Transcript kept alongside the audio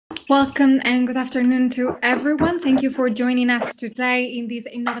Welcome and good afternoon to everyone. Thank you for joining us today in this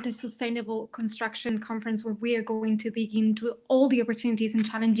Innovative Sustainable Construction Conference, where we are going to dig into all the opportunities and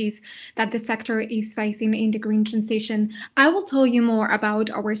challenges that the sector is facing in the green transition. I will tell you more about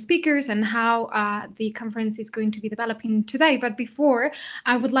our speakers and how the conference is going to be developing today. But before,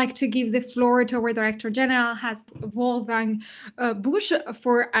 I would like to give the floor to our Director General, Hans-Wolfgang Busch,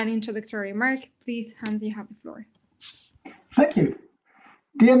 for an introductory remark. Please, Hans, you have the floor. Thank you.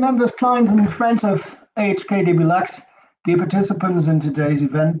 Dear members, clients and friends of AHK debelux, dear participants in today's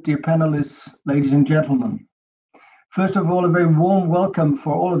event, dear panelists, ladies and gentlemen. First of all, a very warm welcome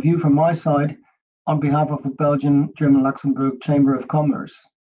for all of you from my side on behalf of the Belgian, German, Luxembourg Chamber of Commerce.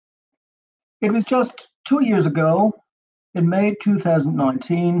 It was just 2 years ago, in May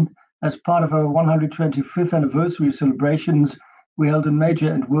 2019, as part of our 125th anniversary celebrations, we held a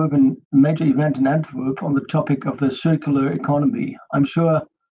major event in Antwerp on the topic of the circular economy. I'm sure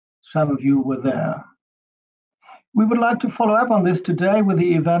some of you were there. We would like to follow up on this today with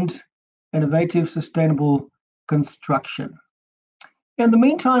the event Innovative Sustainable Construction. In the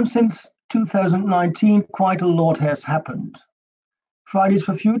meantime, since 2019, quite a lot has happened. Fridays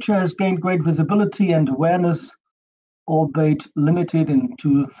for Future has gained great visibility and awareness, albeit limited in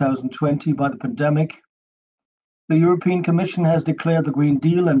 2020 by the pandemic. The European Commission has declared the Green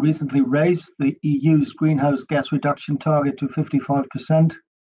Deal and recently raised the EU's greenhouse gas reduction target to 55%.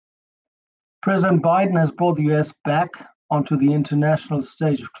 President Biden has brought the US back onto the international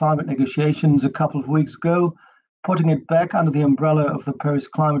stage of climate negotiations a couple of weeks ago, putting it back under the umbrella of the Paris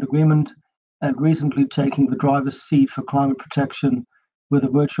Climate Agreement and recently taking the driver's seat for climate protection with a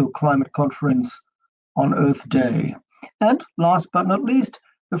virtual climate conference on Earth Day. And last but not least,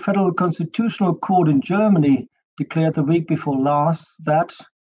 the Federal Constitutional Court in Germany declared the week before last that,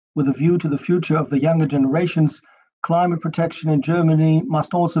 with a view to the future of the younger generations, climate protection in Germany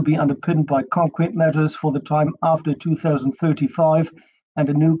must also be underpinned by concrete measures for the time after 2035, and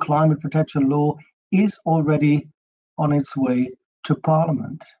a new climate protection law is already on its way to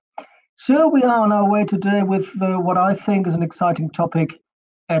Parliament. So we are on our way today with what I think is an exciting topic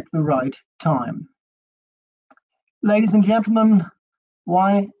at the right time. Ladies and gentlemen,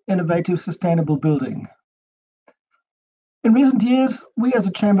 why innovative sustainable building? In recent years, we as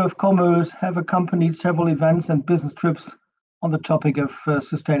a Chamber of Commerce have accompanied several events and business trips on the topic of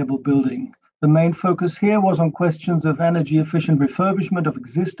sustainable building. The main focus here was on questions of energy-efficient refurbishment of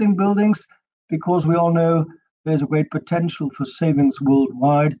existing buildings, because we all know there's a great potential for savings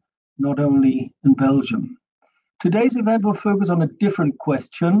worldwide, not only in Belgium. Today's event will focus on a different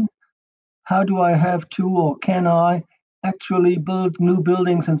question. How do I have to, or can I, actually build new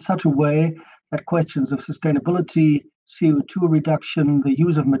buildings in such a way that questions of sustainability, CO2 reduction, the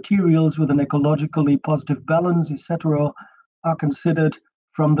use of materials with an ecologically positive balance, etc., are considered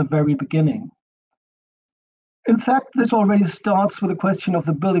from the very beginning? In fact, this already starts with the question of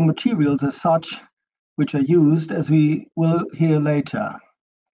the building materials as such, which are used, as we will hear later.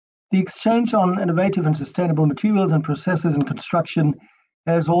 The exchange on innovative and sustainable materials and processes in construction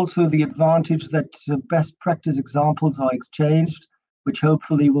has also the advantage that best practice examples are exchanged, which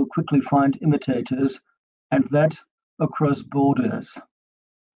hopefully will quickly find imitators, and that across borders.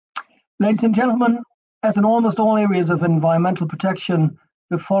 Ladies and gentlemen, as in almost all areas of environmental protection,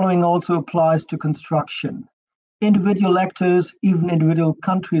 the following also applies to construction. Individual actors, even individual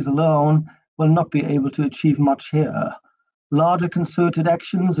countries alone, will not be able to achieve much here. Larger concerted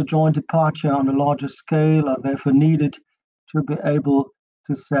actions, a joint departure on a larger scale, are therefore needed to be able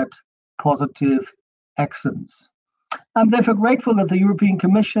to set positive accents. I'm therefore grateful that the European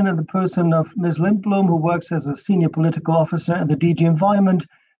Commission, in the person of Ms. Lindblom, who works as a senior political officer in the DG Environment,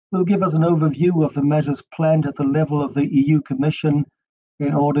 will give us an overview of the measures planned at the level of the EU Commission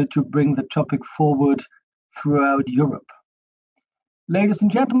in order to bring the topic forward throughout Europe. Ladies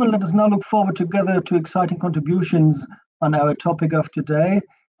and gentlemen, let us now look forward together to exciting contributions on our topic of today.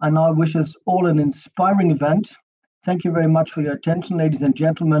 I now wish us all an inspiring event. Thank you very much for your attention, ladies and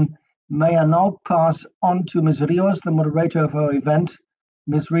gentlemen. May I now pass on to Ms. Rios, the moderator of our event.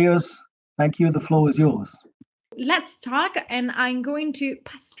 Ms. Rios, thank you. The floor is yours. Let's talk, and I'm going to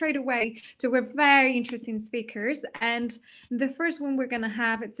pass straight away to our very interesting speakers. And the first one we're going to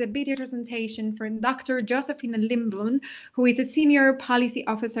have, it's a video presentation from Dr. Josefina Lindblom, who is a senior policy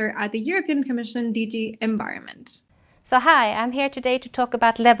officer at the European Commission DG Environment. So hi, I'm here today to talk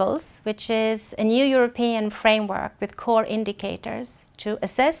about Levels, which is a new European framework with core indicators to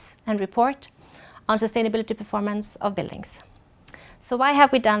assess and report on sustainability performance of buildings. So why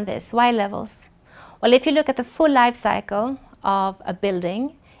have we done this? Why Levels? Well, if you look at the full life cycle of a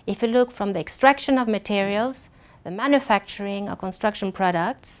building, if you look from the extraction of materials, the manufacturing of construction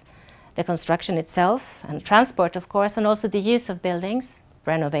products, the construction itself and transport, of course, and also the use of buildings,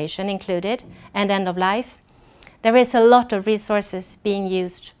 renovation included, and end of life, there is a lot of resources being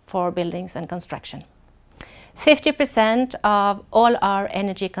used for buildings and construction. 50% of all our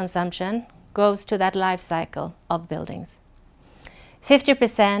energy consumption goes to that life cycle of buildings.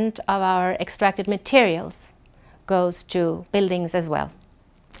 50% of our extracted materials goes to buildings as well.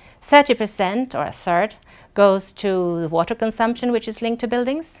 30%, or a third, goes to the water consumption, which is linked to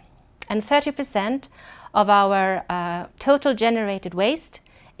buildings. And 30% of our total generated waste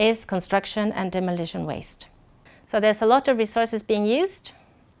is construction and demolition waste. So there's a lot of resources being used,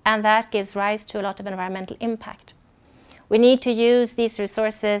 and that gives rise to a lot of environmental impact. We need to use these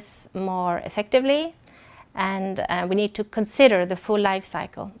resources more effectively, and we need to consider the full life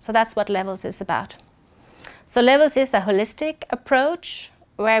cycle. So that's what Levels is about. So Levels is a holistic approach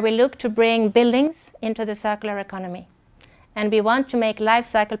where we look to bring buildings into the circular economy. And we want to make life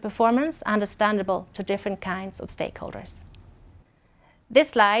cycle performance understandable to different kinds of stakeholders. This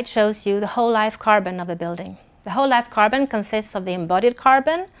slide shows you the whole life carbon of a building. The whole life carbon consists of the embodied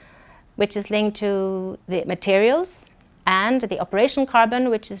carbon, which is linked to the materials, and the operational carbon,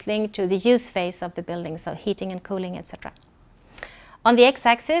 which is linked to the use phase of the building, so heating and cooling, etc. On the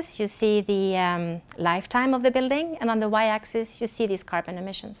x-axis, you see the lifetime of the building, and on the y-axis, you see these carbon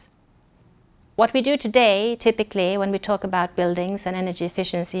emissions. What we do today, typically, when we talk about buildings and energy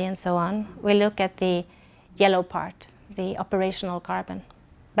efficiency and so on, we look at the yellow part, the operational carbon.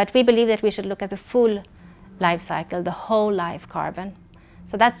 But we believe that we should look at the full life cycle, the whole life carbon.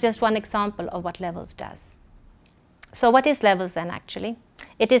 So that's just one example of what Levels does. So what is Levels then actually?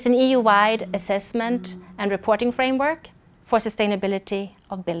 It is an EU-wide assessment and reporting framework for sustainability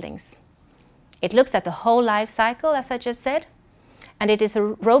of buildings. It looks at the whole life cycle, as I just said, and it is a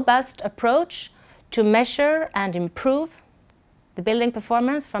robust approach to measure and improve the building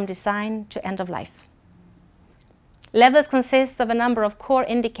performance from design to end of life. Levels consists of a number of core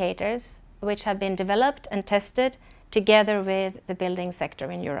indicators which have been developed and tested together with the building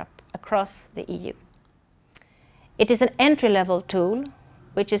sector in Europe across the EU. It is an entry-level tool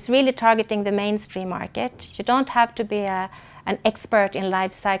which is really targeting the mainstream market. You don't have to be an expert in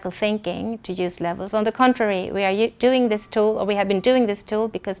life cycle thinking to use Levels. On the contrary, we are doing this tool, or we have been doing this tool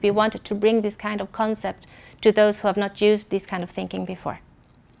because we wanted to bring this kind of concept to those who have not used this kind of thinking before.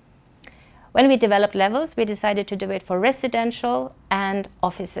 When we developed Levels, we decided to do it for residential and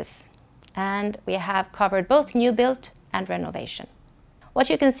offices. And we have covered both new build and renovation. What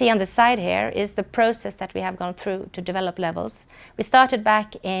you can see on the side here is the process that we have gone through to develop Levels. We started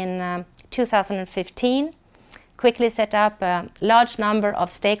back in 2015, quickly set up a large number of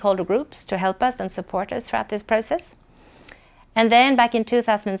stakeholder groups to help us and support us throughout this process. And then back in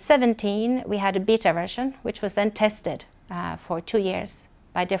 2017, we had a beta version, which was then tested for 2 years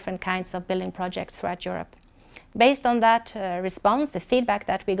by different kinds of building projects throughout Europe. Based on that response, the feedback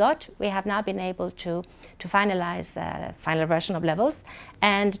that we got, we have now been able to finalize the final version of Levels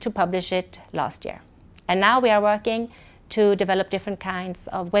and to publish it last year. And now we are working to develop different kinds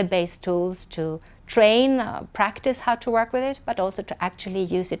of web-based tools to train, practice how to work with it, but also to actually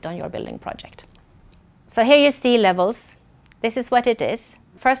use it on your building project. So here you see Levels. This is what it is.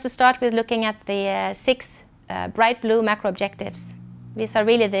 First, to start with looking at the 6 bright blue macro objectives. These are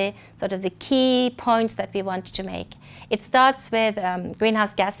really the sort of the key points that we want to make. It starts with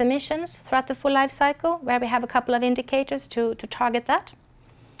greenhouse gas emissions throughout the full life cycle, where we have a couple of indicators to target that.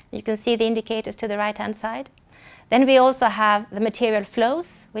 You can see the indicators to the right-hand side. Then we also have the material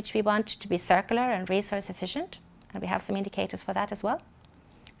flows, which we want to be circular and resource efficient, and we have some indicators for that as well.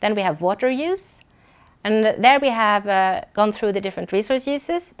 Then we have water use, and there we have gone through the different resource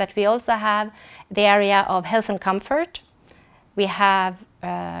uses, but we also have the area of health and comfort. We have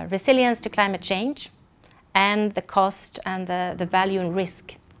resilience to climate change and the cost and the value and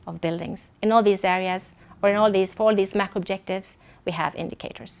risk of buildings. In all these areas, or for all these macro objectives, we have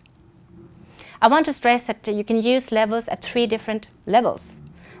indicators. I want to stress that you can use Levels at 3 different levels.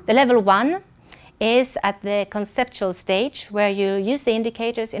 The level 1 is at the conceptual stage, where you use the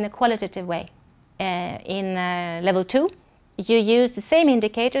indicators in a qualitative way. In level 2, you use the same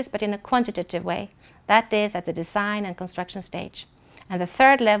indicators but in a quantitative way. That is at the design and construction stage. And the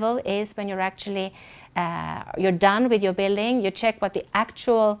 3rd level is when you're actually you're done with your building, you check what the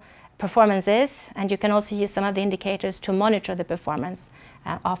actual performance is, and you can also use some of the indicators to monitor the performance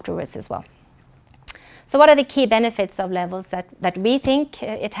afterwards as well. So what are the key benefits of Levels that we think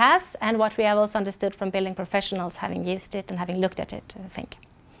it has, and what we have also understood from building professionals having used it and having looked at it, I think.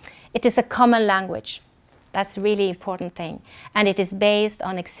 It is a common language. That's a really important thing. And it is based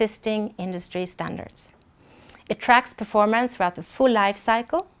on existing industry standards. It tracks performance throughout the full life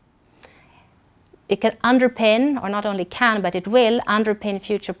cycle. it can underpin, or not only can, but it will underpin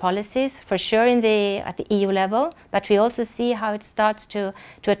future policies, for sure at the EU level, but we also see how it starts to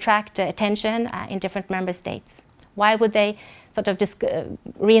attract attention in different member states. Why would they sort of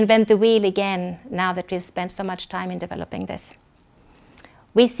reinvent the wheel again now that we've spent so much time in developing this?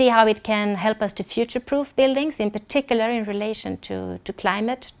 We see how it can help us to future-proof buildings, in particular in relation to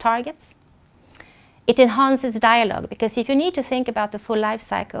climate targets. It enhances dialogue, because if you need to think about the full life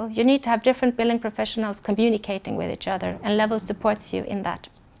cycle, you need to have different building professionals communicating with each other, and Level supports you in that.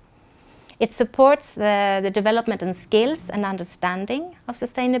 It supports the development and skills and understanding of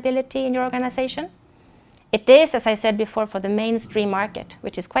sustainability in your organization. It is, as I said before, for the mainstream market,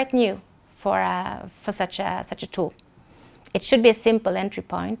 which is quite new for such a tool. It should be a simple entry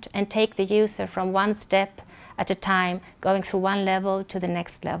point and take the user from one step at a time, going through one level to the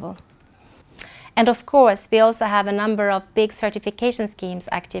next level. And of course, we also have a number of big certification schemes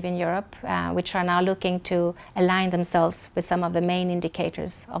active in Europe, which are now looking to align themselves with some of the main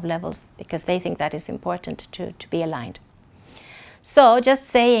indicators of levels, because they think that is important to be aligned. So just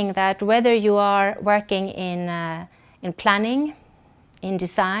saying that whether you are working in planning, in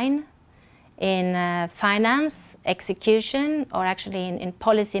design, in finance, execution, or actually in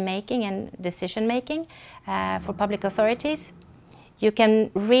policy making and decision making for public authorities, you can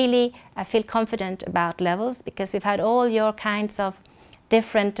really feel confident about levels, because we've had all your kinds of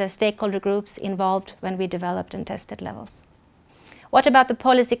different stakeholder groups involved when we developed and tested levels. What about the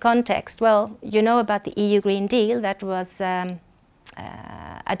policy context? Well, you know about the EU Green Deal that was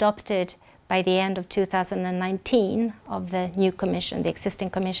adopted by the end of 2019 of the new Commission, the existing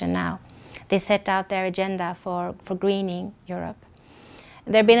Commission now. They set out their agenda for greening Europe.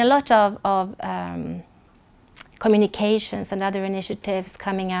 There have been a lot of communications and other initiatives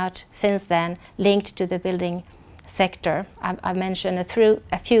coming out since then linked to the building sector. I've mentioned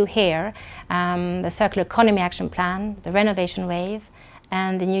a few here, the Circular Economy Action Plan, the Renovation Wave,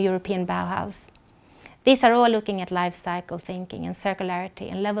 and the new European Bauhaus. These are all looking at life cycle thinking and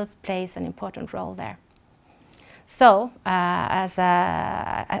circularity, and levels plays an important role there. So, as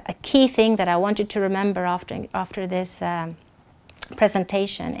a key thing that I wanted to remember after this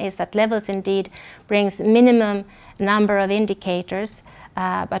presentation is that levels indeed brings minimum number of indicators,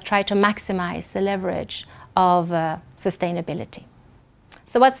 but try to maximize the leverage of sustainability.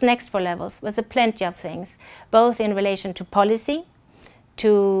 So what's next for levels? Well, there's plenty of things, both in relation to policy,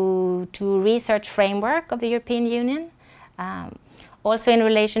 to research framework of the European Union, also in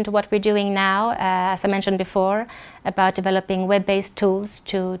relation to what we're doing now, as I mentioned before, about developing web-based tools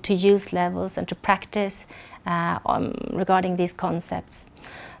to use levels and to practice regarding these concepts.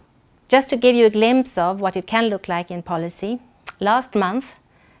 Just to give you a glimpse of what it can look like in policy, last month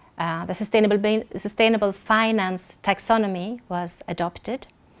the Sustainable Finance Taxonomy was adopted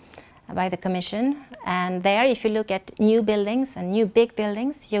by the Commission, and there, if you look at new buildings and new big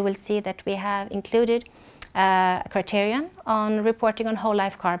buildings, you will see that we have included a criterion on reporting on whole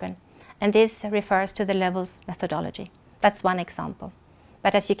life carbon, and this refers to the levels methodology. That's one example,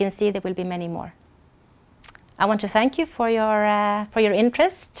 but as you can see, there will be many more. I want to thank you for your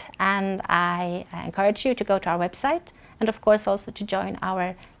interest, and I encourage you to go to our website and of course also to join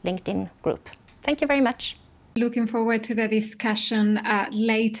our LinkedIn group. Thank you very much. Looking forward to the discussion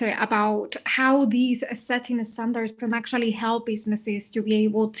later about how these setting standards can actually help businesses to be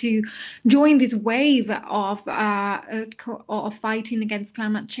able to join this wave of fighting against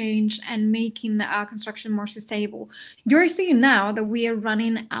climate change and making construction more sustainable. You're seeing now that we are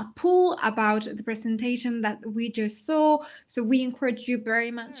running a poll about the presentation that we just saw, so we encourage you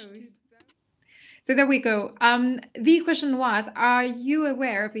very much to... So there we go. The question was, are you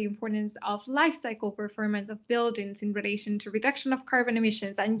aware of the importance of life cycle performance of buildings in relation to reduction of carbon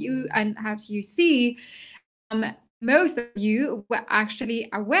emissions? And as you see, most of you were actually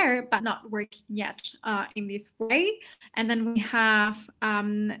aware, but not working yet in this way. And then we have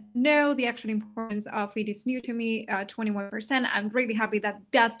no, the actual importance of it is new to me, 21%. I'm really happy that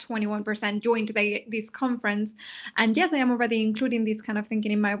 21% joined today this conference. And yes, I am already including this kind of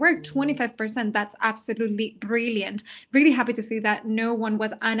thinking in my work. 25%, that's absolutely brilliant. Really happy to see that no one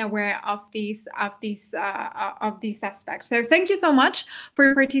was unaware of these aspects. So thank you so much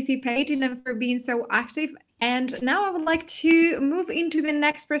for participating and for being so active. And now I would like to move into the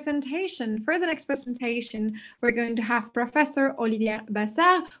next presentation. For the next presentation, we're going to have Professor Olivier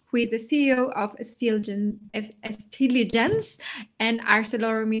Vassart, who is the CEO of Steligence and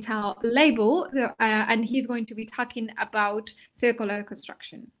ArcelorMittal label, and he's going to be talking about circular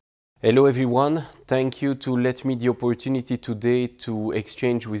construction. Hello everyone, thank you to let me the opportunity today to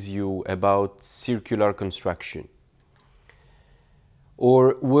exchange with you about circular construction.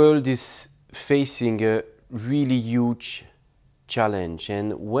 Our world is facing a really huge challenge.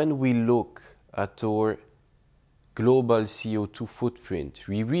 And when we look at our global CO2 footprint,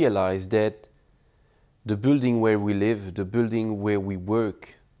 we realize that the building where we live, the building where we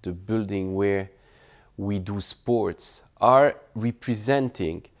work, the building where we do sports are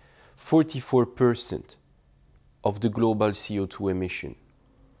representing 44% of the global CO2 emission.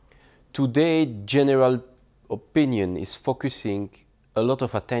 Today, general opinion is focusing a lot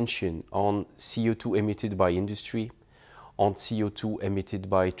of attention on CO2 emitted by industry, on CO2 emitted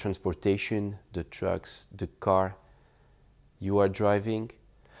by transportation, the trucks, the car you are driving.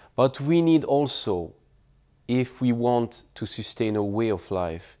 But we need also, if we want to sustain a way of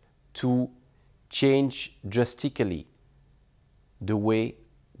life, to change drastically the way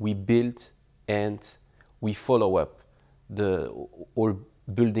we build and we follow up our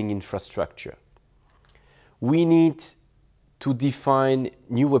building infrastructure. We need to define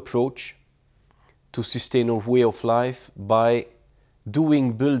new approach to sustain our way of life by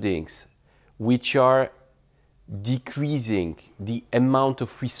doing buildings which are decreasing the amount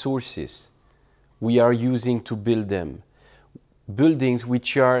of resources we are using to build them. Buildings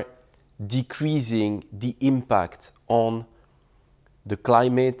which are decreasing the impact on the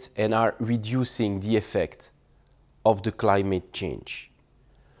climate and are reducing the effect of the climate change.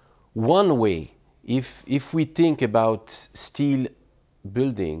 One way, if we think about steel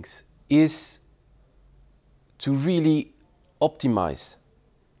buildings, is to really optimize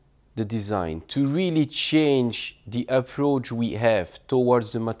the design, to really change the approach we have towards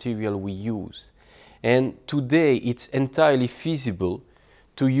the material we use. And today it's entirely feasible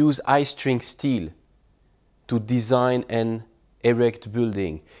to use high-strength steel to design and erect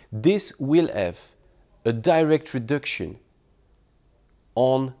building. This will have a direct reduction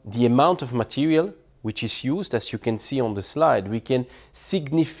on the amount of material which is used. As you can see on the slide, we can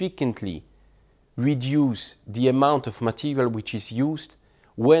significantly reduce the amount of material which is used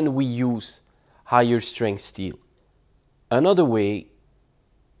when we use higher strength steel. Another way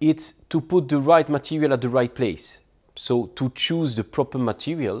is to put the right material at the right place. So to choose the proper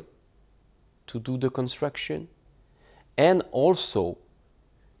material to do the construction, and also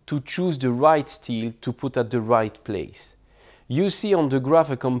to choose the right steel to put at the right place. You see on the graph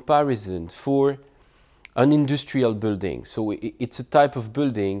a comparison for an industrial building. So it's a type of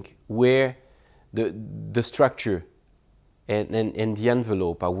building where the structure and the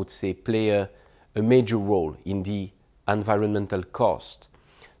envelope, I would say, play a major role in the environmental cost.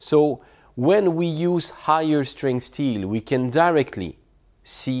 So when we use higher strength steel, we can directly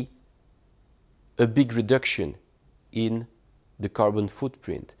see a big reduction in the carbon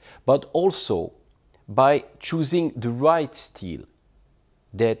footprint, but also by choosing the right steel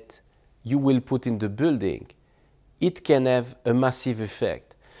that you will put in the building, it can have a massive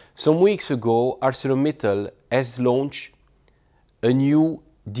effect. Some weeks ago, ArcelorMittal has launched a new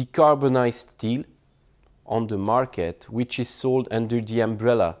decarbonized steel on the market, which is sold under the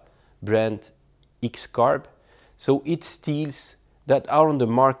umbrella brand X-Carb. So it's steels that are on the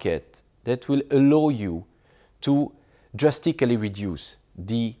market that will allow you to drastically reduce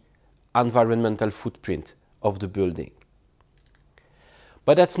the environmental footprint of the building.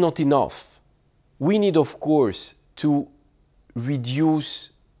 But that's not enough. We need, of course, to reduce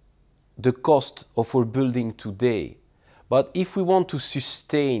the cost of our building today. But if we want to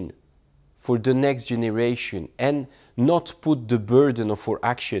sustain for the next generation and not put the burden of our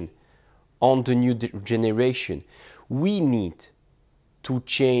action on the new generation, we need to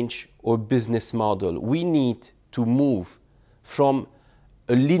change our business model. We need to move from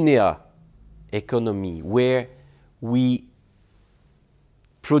a linear economy where we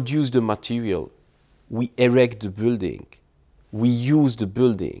produce the material, we erect the building, we use the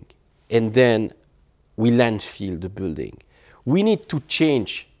building, and then we landfill the building. We need to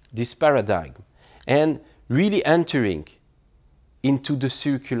change this paradigm and really entering into the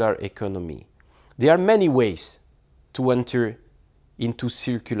circular economy. There are many ways to enter into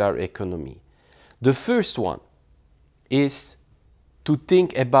circular economy. The first one is to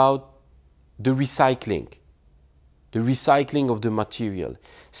think about the recycling of the material.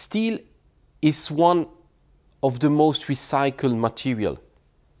 Steel is one of the most recycled material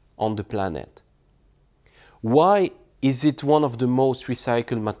on the planet. Why is it one of the most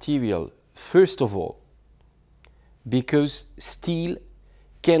recycled material? First of all, because steel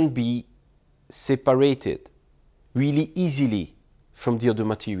can be separated really easily from the other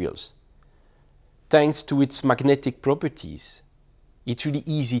materials. Thanks to its magnetic properties, it's really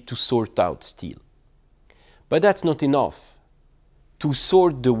easy to sort out steel. But that's not enough. To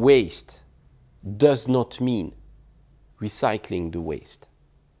sort the waste does not mean recycling the waste.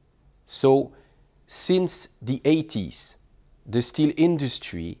 So since the 80s, the steel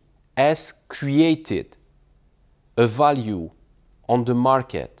industry has created a value on the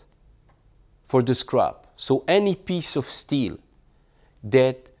market for the scrap. So any piece of steel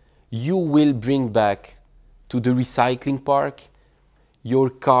that you will bring back to the recycling park, your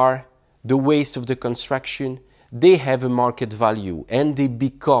car, the waste of the construction, they have a market value and they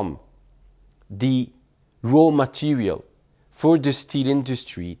become the raw material for the steel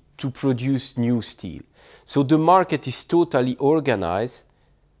industry to produce new steel. So the market is totally organized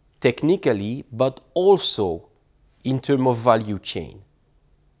technically, but also in terms of value chain.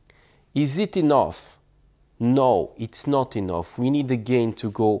 Is it enough? No, it's not enough. We need again to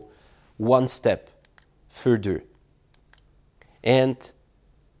go one step further and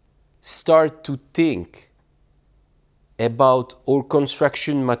start to think about our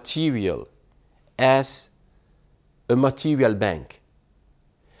construction material as a material bank.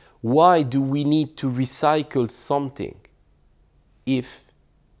 Why do we need to recycle something if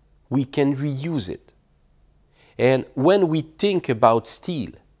we can reuse it? And when we think about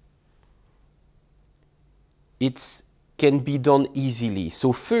steel, it can be done easily.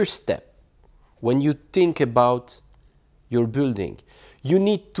 So first step, when you think about your building, you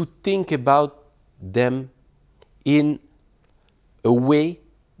need to think about them in a way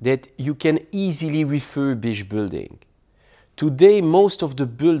that you can easily refurbish building. Today, most of the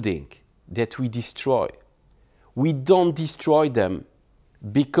building that we destroy, we don't destroy them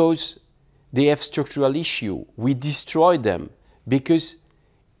because they have structural issue. We destroy them because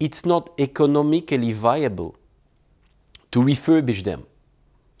it's not economically viable to refurbish them.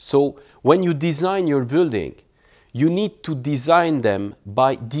 So when you design your building, you need to design them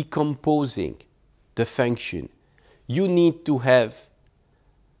by decomposing the function. You need to have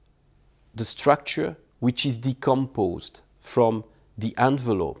the structure which is decomposed from the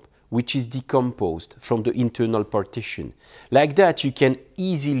envelope, which is decomposed from the internal partition. Like that, you can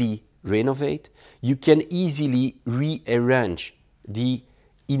easily renovate, you can easily rearrange the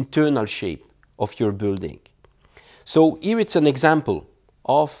internal shape of your building. So here it's an example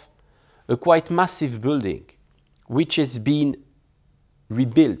of a quite massive building which has been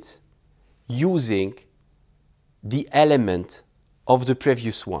rebuilt using the element of the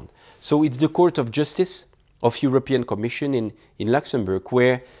previous one. So it's the Court of Justice of European Commission in Luxembourg,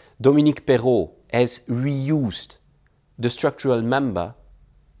 where Dominique Perrault has reused the structural member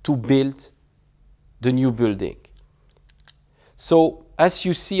to build the new building. So as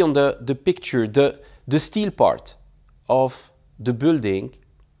you see on the picture, the steel part of the building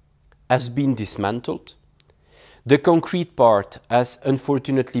has been dismantled. The concrete part has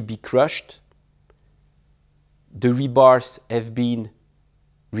unfortunately been crushed. The rebars have been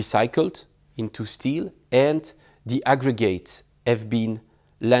recycled into steel, and the aggregates have been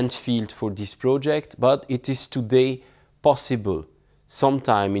landfilled for this project, but it is today possible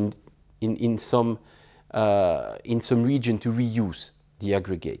sometime in some region to reuse the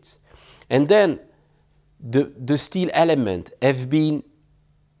aggregates. And then the steel element have been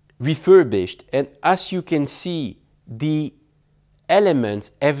refurbished, and as you can see, the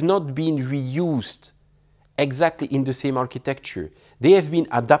elements have not been reused exactly in the same architecture. They have been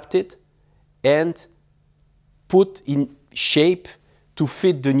adapted and put in shape to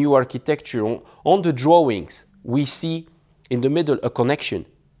fit the new architecture. On the drawings, we see in the middle a connection,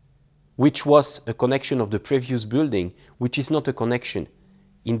 which was a connection of the previous building, which is not a connection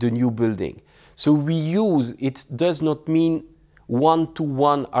in the new building. So reuse, it does not mean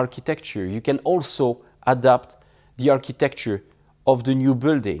one-to-one architecture. You can also adapt the architecture of the new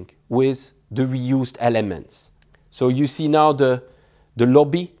building with the reused elements. So you see now the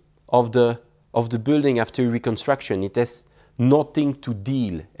lobby of the building after reconstruction. It has nothing to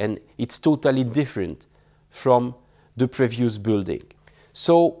deal, and it's totally different from the previous building.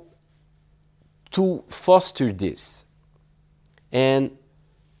 So to foster this and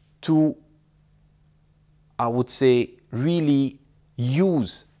to, I would say, really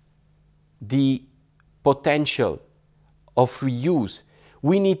use the potential of reuse,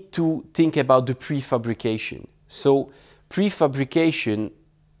 we need to think about the prefabrication. So prefabrication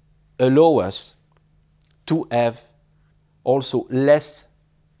allows us to have also less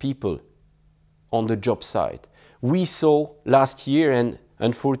people on the job site. We saw last year, and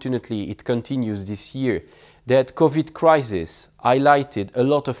unfortunately it continues this year, that COVID crisis highlighted a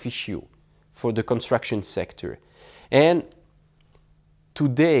lot of issues for the construction sector. And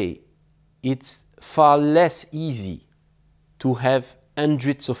today it's far less easy to have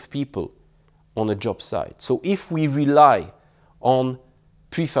hundreds of people on a job site. So if we rely on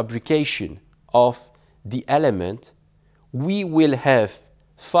prefabrication of the element, we will have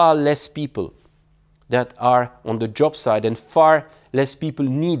far less people that are on the job site and far less people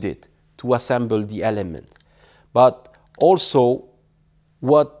needed to assemble the element. But also,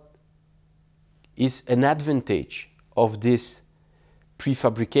 what is an advantage of this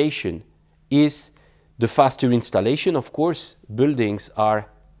prefabrication is the faster installation. Of course, buildings are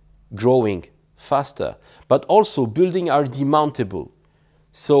growing faster, but also buildings are demountable.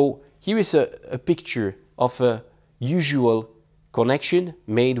 So here is a picture of a usual connection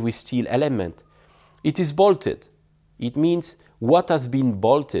made with steel element. It is bolted. It means what has been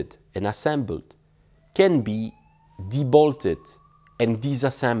bolted and assembled can be debolted and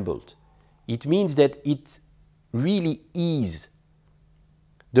disassembled. It means that it really is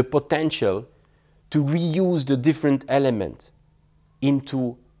the potential to reuse the different elements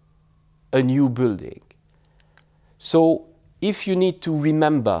into a new building. So if you need to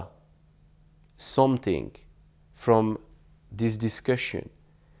remember something from this discussion,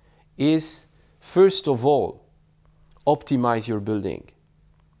 is first of all, optimize your building.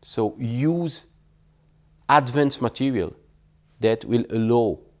 So use advanced material that will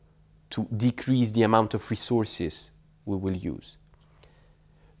allow to decrease the amount of resources we will use.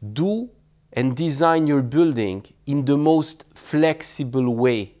 Do and design your building in the most flexible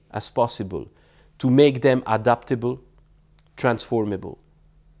way as possible to make them adaptable, transformable.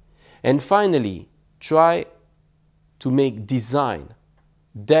 And finally, try to make design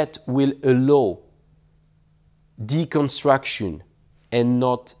that will allow deconstruction and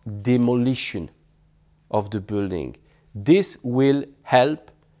not demolition of the building. This will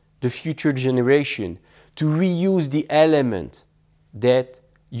help the future generation to reuse the element that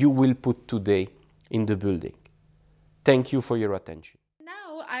you will put today in the building. Thank you for your attention.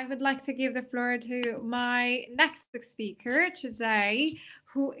 Now I would like to give the floor to my next speaker today,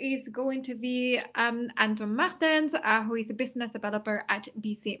 who is going to be Anton Maertens, who is a business developer at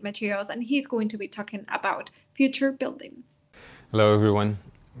BC Materials, and he's going to be talking about future building. Hello everyone,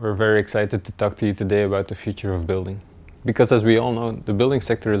 we're very excited to talk to you today about the future of building. Because as we all know, the building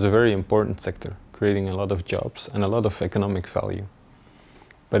sector is a very important sector, creating a lot of jobs and a lot of economic value.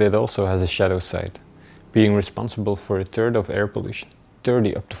 But it also has a shadow side, being responsible for a third of air pollution,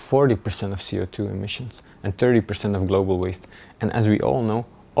 30 up to 40% of CO2 emissions, and 30% of global waste. And as we all know,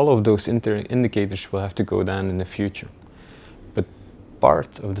 all of those indicators will have to go down in the future. But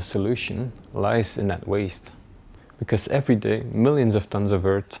part of the solution lies in that waste, because every day millions of tons of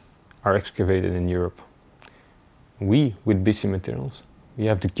earth are excavated in Europe. We, with BC Materials, we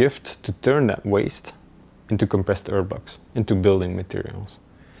have the gift to turn that waste into compressed earth blocks, into building materials.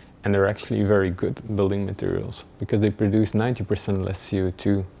 And they're actually very good building materials because they produce 90% less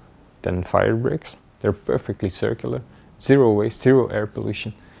CO2 than fire bricks. They're perfectly circular, zero waste, zero air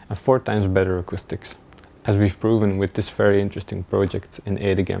pollution, and 4 times better acoustics, as we've proven with this very interesting project in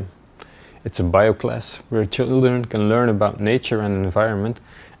Edegem. It's a bioclass where children can learn about nature and environment,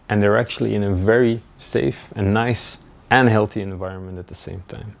 and they're actually in a very safe and nice and healthy environment at the same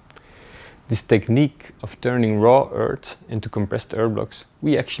time. This technique of turning raw earth into compressed earth blocks,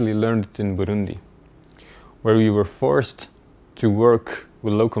 we actually learned it in Burundi, where we were forced to work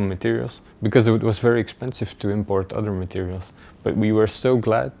with local materials because it was very expensive to import other materials. But we were so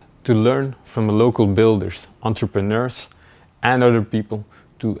glad to learn from local builders, entrepreneurs, and other people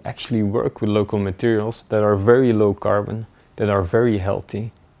to actually work with local materials that are very low carbon, that are very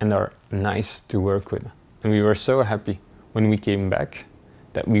healthy, and are nice to work with. And we were so happy when we came back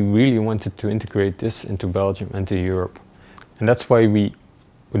that we really wanted to integrate this into Belgium and to Europe. And that's why we,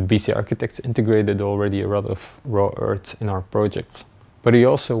 with BC Architects, integrated already a lot of raw earth in our projects. But we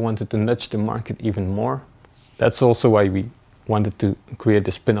also wanted to nudge the market even more. That's also why we wanted to create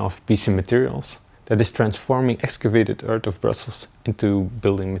a spin-off BC Materials that is transforming excavated earth of Brussels into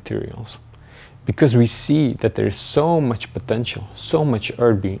building materials. Because we see that there is so much potential, so much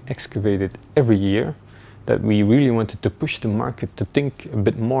earth being excavated every year, that we really wanted to push the market to think a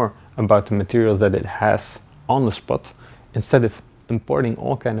bit more about the materials that it has on the spot, instead of importing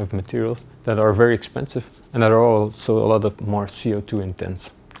all kinds of materials that are very expensive and that are also a lot of more CO2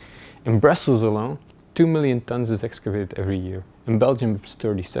 intense. In Brussels alone, 2 million tons is excavated every year. In Belgium it's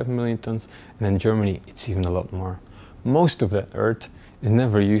 37 million tons, and in Germany it's even a lot more. Most of that earth is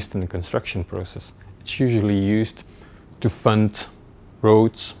never used in the construction process. It's usually used to fund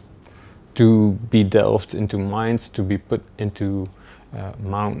roads, to be delved into mines, to be put into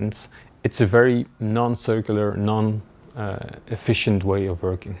mountains. It's a very non-circular, non-efficient way of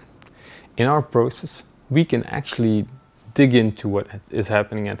working. In our process, we can actually dig into what is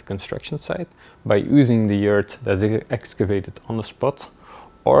happening at the construction site by using the earth that is excavated on the spot,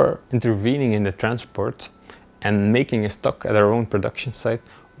 or intervening in the transport and making a stock at our own production site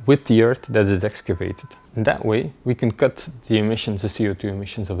with the earth that is excavated. And that way we can cut the emissions, the CO2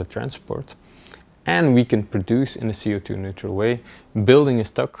 emissions of the transport, and we can produce in a CO2 neutral way, building a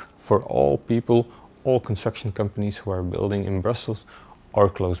stock for all people, all construction companies who are building in Brussels or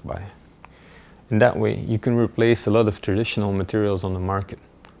close by. In that way you can replace a lot of traditional materials on the market.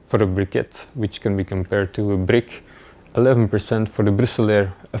 For a briquette, which can be compared to a brick, 11%; for the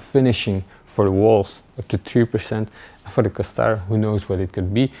Brusselaire, a finishing for the walls, up to 3%, and for the castard, who knows what it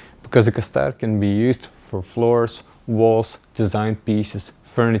could be, because the castard can be used for floors, walls, design pieces,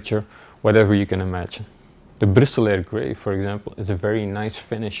 furniture, whatever you can imagine. The Brusselaire grey, for example, is a very nice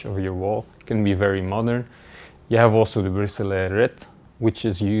finish of your wall, can be very modern. You have also the Brusselaire red, which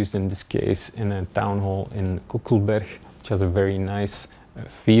is used in this case in a town hall in Kuckelberg, which has a very nice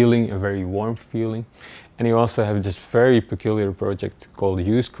feeling, a very warm feeling. And you also have this very peculiar project called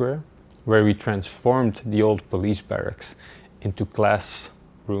U-Square, where we transformed the old police barracks into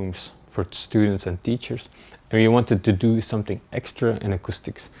classrooms for students and teachers. And we wanted to do something extra in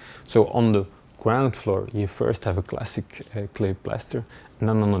acoustics. So on the ground floor, you first have a classic clay plaster, and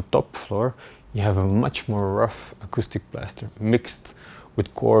then on the top floor, you have a much more rough acoustic plaster mixed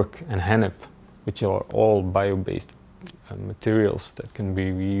with cork and hennep, which are all bio-based materials that can be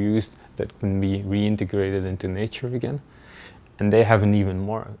reused, that can be reintegrated into nature again, and they have an even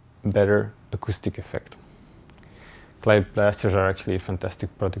more better acoustic effect. Clay plasters are actually a fantastic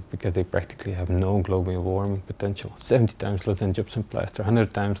product because they practically have no global warming potential. 70 times less than gypsum plaster,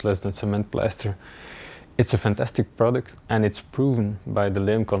 100 times less than cement plaster. It's a fantastic product, and it's proven by the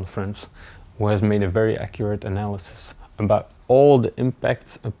LEM conference, who has made a very accurate analysis about all the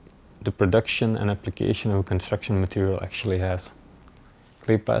impacts the production and application of a construction material actually has.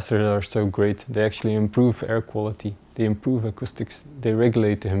 Clay plasters are so great, they actually improve air quality, they improve acoustics, they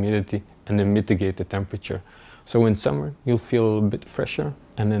regulate the humidity, and they mitigate the temperature. So in summer you'll feel a bit fresher,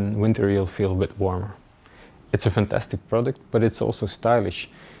 and in winter you'll feel a bit warmer. It's a fantastic product, but it's also stylish.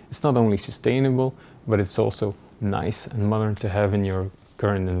 It's not only sustainable, but it's also nice and modern to have in your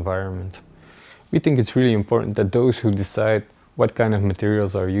current environment. We think it's really important that those who decide what kind of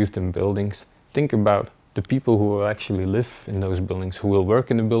materials are used in buildings think about the people who will actually live in those buildings, who will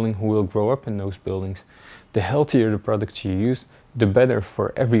work in the building, who will grow up in those buildings. The healthier the products you use, the better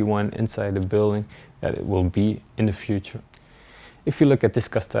for everyone inside the building that it will be in the future. If you look at this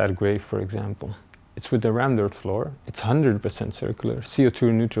castard grey, for example, it's with a ram dirt floor, it's 100% circular,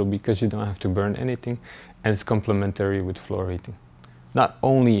 CO2 neutral because you don't have to burn anything, and it's complementary with floor heating. Not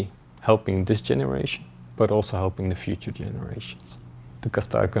only helping this generation, but also helping the future generations. The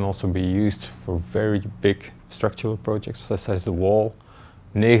castard can also be used for very big structural projects, such as the wall,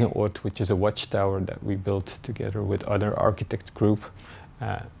 Negenoord, which is a watchtower that we built together with other architect group,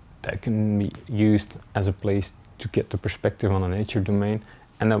 that can be used as a place to get the perspective on a nature domain,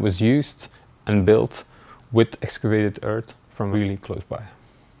 and that was used and built with excavated earth from really close by.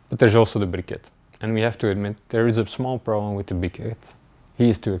 But there's also the briquette, and we have to admit there is a small problem with the briquette. He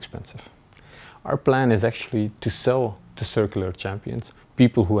is too expensive. Our plan is actually to sell to circular champions,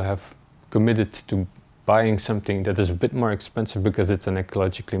 people who have committed to buying something that is a bit more expensive because it's an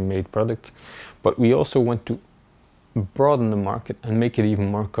ecologically made product. But we also want to broaden the market and make it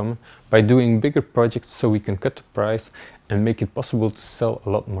even more common by doing bigger projects so we can cut the price and make it possible to sell a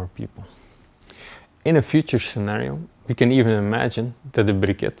lot more people. In a future scenario, we can even imagine that the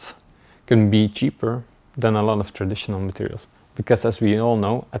briquette can be cheaper than a lot of traditional materials. Because as we all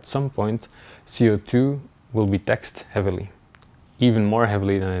know, at some point CO2 will be taxed heavily, even more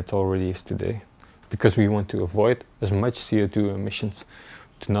heavily than it already is today, because we want to avoid as much CO2 emissions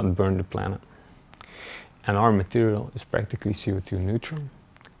to not burn the planet. And our material is practically CO2 neutral,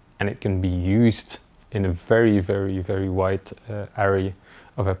 and it can be used in a very, very, very wide array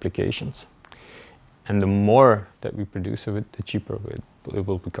of applications. And the more that we produce of it, the cheaper it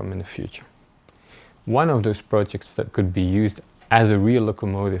will become in the future. One of those projects that could be used as a real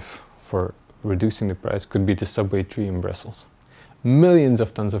locomotive for reducing the price could be the subway tree in Brussels. Millions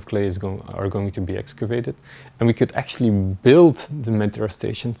of tons of clay are going to be excavated, and we could actually build the metro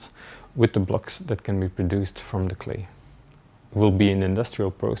stations with the blocks that can be produced from the clay. It will be an industrial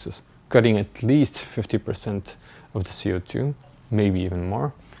process, cutting at least 50% of the CO2, maybe even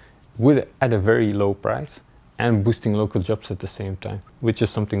more, at a very low price, and boosting local jobs at the same time, which is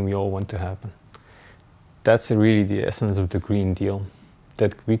something we all want to happen. That's really the essence of the Green Deal,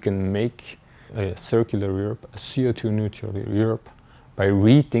 that we can make a circular Europe, a CO2 neutral Europe, by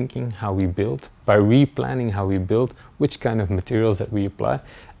rethinking how we build, by replanning how we build, which kind of materials that we apply,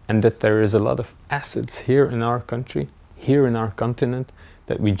 and that there is a lot of assets here in our country, here in our continent,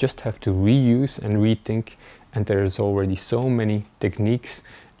 that we just have to reuse and rethink And there's already so many techniques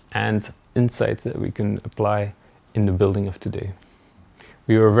and insights that we can apply in the building of today.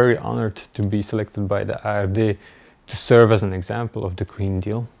 We were very honored to be selected by the ARD to serve as an example of the Green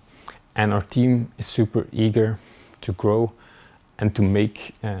Deal. And our team is super eager to grow and to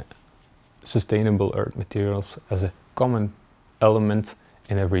make sustainable earth materials as a common element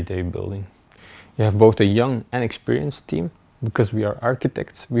in everyday building. You have both a young and experienced team because we are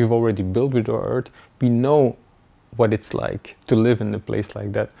architects. We've already built with our earth. We know what it's like to live in a place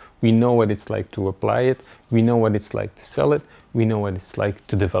like that. We know what it's like to apply it. We know what it's like to sell it. We know what it's like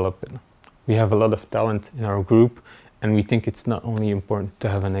to develop it. We have a lot of talent in our group, and we think it's not only important to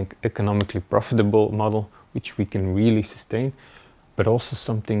have an economically profitable model, which we can really sustain, but also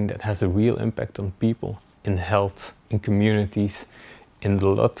something that has a real impact on people, in health, in communities, in a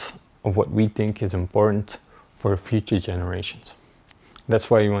lot of what we think is important for future generations. That's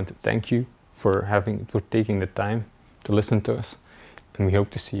why we want to thank you for taking the time to listen to us, and we hope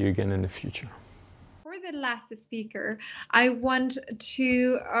to see you again in the future. For the last speaker, I want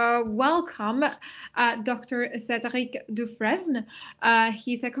to welcome Dr. Cédric de Fresne.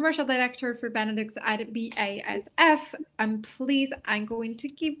 He's a commercial director for Benelux at BASF. Please, I'm going to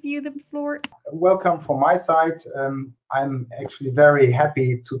give you the floor. Welcome from my side. I'm actually very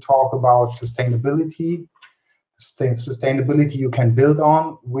happy to talk about sustainability. Sustainability you can build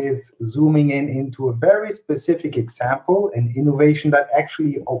on with zooming into a very specific example, an innovation that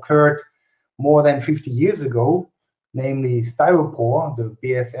actually occurred more than 50 years ago, namely styropor, the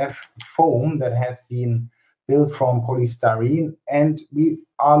BASF foam that has been built from polystyrene. And we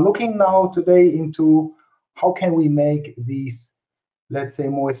are looking now today into how can we make these, let's say,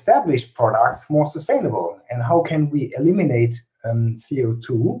 more established products more sustainable, and how can we eliminate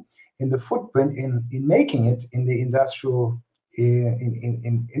CO2 in the footprint in making it in the industrial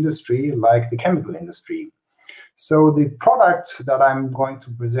industry like the chemical industry. So the product that I'm going to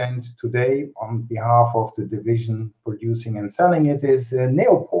present today on behalf of the division producing and selling it is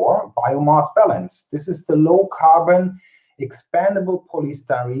Neopor Biomass Balance. This is the low carbon expandable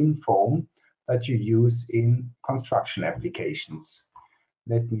polystyrene foam that you use in construction applications.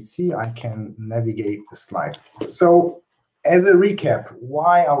 Let me see, I can navigate the slide. So as a recap,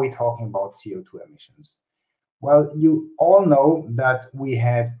 why are we talking about CO2 emissions? Well, you all know that we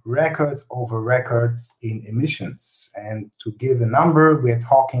had records over records in emissions. And to give a number, we're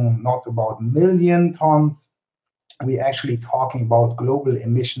talking not about million tons, we're actually talking about global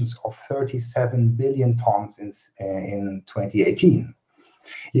emissions of 37 billion tons in 2018.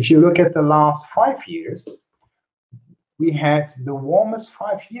 If you look at the last 5 years, we had the warmest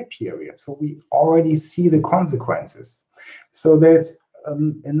 5-year period, so we already see the consequences. So there's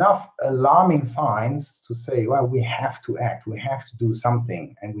enough alarming signs to say, well, we have to act, we have to do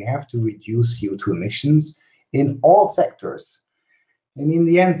something, and we have to reduce CO2 emissions in all sectors. And in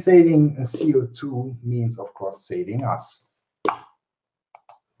the end, saving CO2 means, of course, saving us.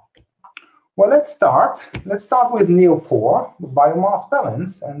 Well, let's start. Let's start with Neopor, biomass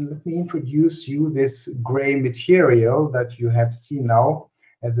balance, and let me introduce you this gray material that you have seen now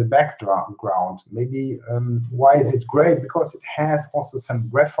as a background. Maybe why is it gray? Because it has also some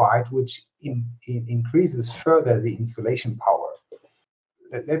graphite, which increases further the insulation power.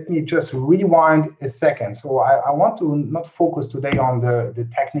 Let me just rewind a second. So I want to not focus today on the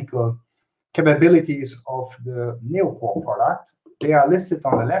technical capabilities of the Neopor product. They are listed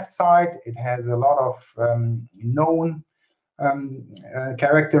on the left side. It has a lot of known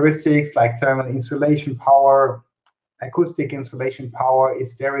characteristics like thermal insulation power, acoustic insulation power.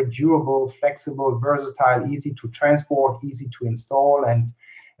 It's very durable, flexible, versatile, easy to transport, easy to install, and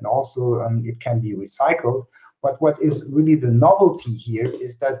also it can be recycled. But what is really the novelty here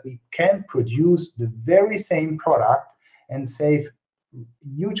is that we can produce the very same product and save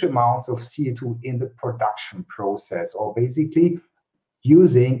huge amounts of CO2 in the production process, or basically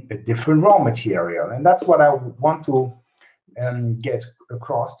using a different raw material. And that's what I want to get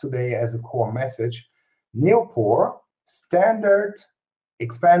across today as a core message. Neopor, standard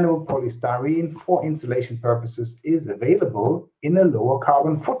expandable polystyrene for insulation purposes, is available in a lower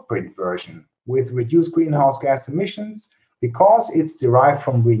carbon footprint version with reduced greenhouse gas emissions because it's derived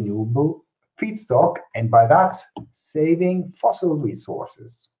from renewable feedstock, and by that, saving fossil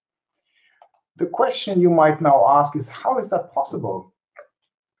resources. The question you might now ask is, how is that possible?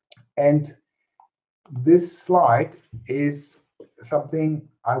 And this slide is something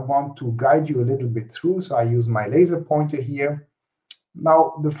I want to guide you a little bit through, so I use my laser pointer here.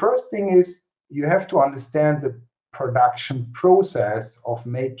 Now, the first thing is you have to understand the production process of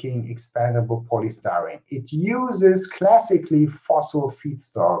making expandable polystyrene. It uses classically fossil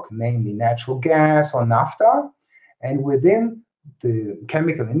feedstock, namely natural gas or naphtha, and within the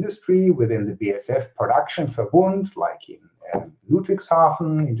chemical industry, within the BASF production Verbund, like in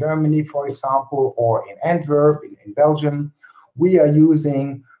Ludwigshafen in Germany, for example, or in Antwerp in Belgium, we are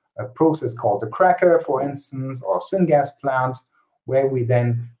using a process called a cracker, for instance, or syngas plant, where we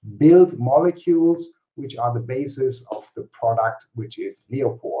then build molecules which are the basis of the product, which is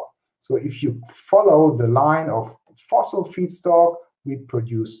Neopor. So if you follow the line of fossil feedstock, we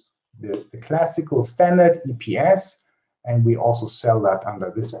produce the classical standard EPS, and we also sell that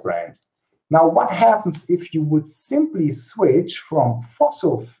under this brand. Now, what happens if you would simply switch from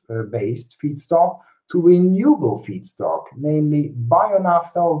fossil-based feedstock to renewable feedstock, namely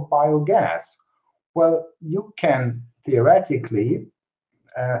bionaphtha or biogas? Well, you can theoretically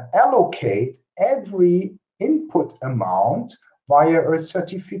allocate every input amount via a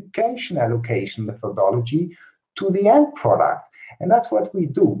certification allocation methodology to the end product. And that's what we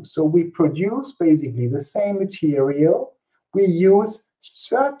do. So we produce basically the same material. We use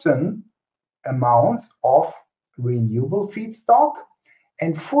certain amounts of renewable feedstock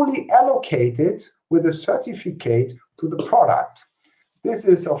and fully allocate it with a certificate to the product. This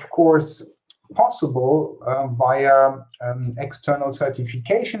is, of course, possible via external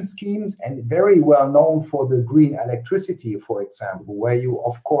certification schemes, and very well known for the green electricity, for example, where you,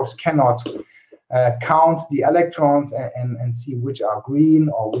 of course, cannot count the electrons and see which are green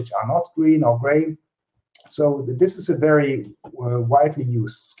or which are not green or gray. So this is a very widely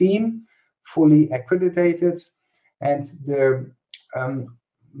used scheme, fully accredited, and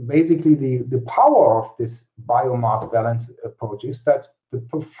basically the power of this biomass balance approach is that the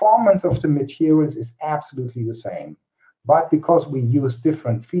performance of the materials is absolutely the same. But because we use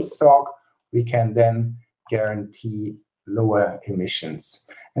different feedstock, we can then guarantee lower emissions.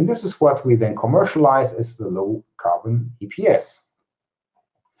 And this is what we then commercialize as the low carbon EPS.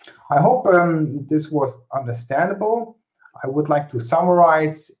 I hope this was understandable. I would like to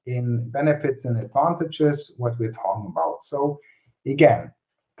summarize in benefits and advantages what we're talking about. So again,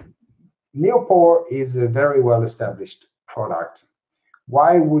 Neopor is a very well-established product.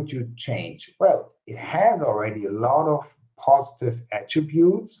 Why would you change? Well, it has already a lot of positive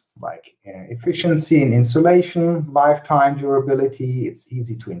attributes like efficiency in insulation, lifetime durability, it's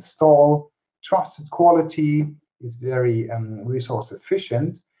easy to install, trusted quality, is very resource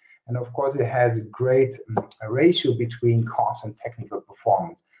efficient, and of course it has a great ratio between cost and technical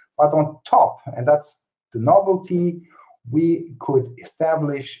performance. But on top, and that's the novelty, we could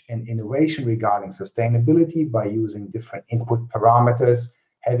establish an innovation regarding sustainability by using different input parameters,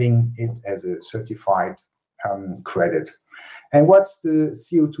 having it as a certified credit. And what's the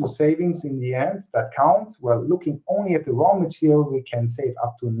CO2 savings in the end that counts? Well, looking only at the raw material, we can save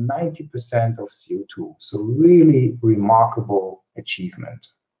up to 90% of CO2. So really remarkable achievement.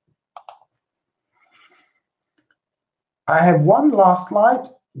 I have one last slide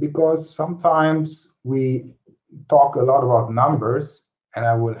because sometimes we talk a lot about numbers, and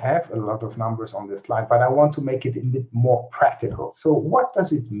I will have a lot of numbers on this slide, but I want to make it a bit more practical. So what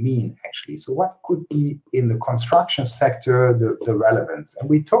does it mean actually? So what could be in the construction sector the relevance? And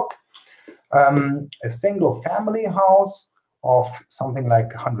we took a single family house of something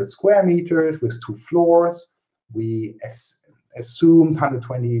like 100 square meters with 2 floors. We assumed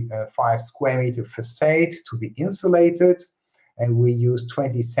 125 square meter facade to be insulated, and we use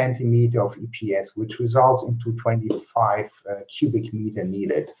 20 centimeters of EPS, which results into 25 cubic meter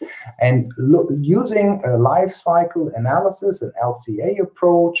needed. And using a life cycle analysis, an LCA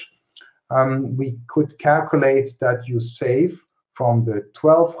approach, we could calculate that you save from the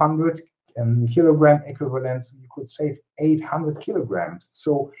 1,200 kilogram equivalents, you could save 800 kilograms.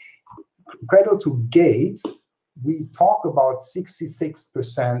 So cradle to gate, we talk about 66%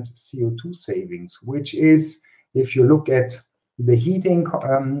 CO2 savings, which is, if you look at the heating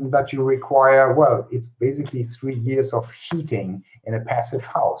that you require, well, it's basically 3 years of heating in a passive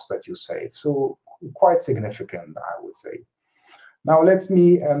house that you save. So quite significant, I would say. Now let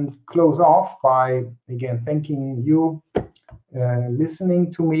me close off by, again, thanking you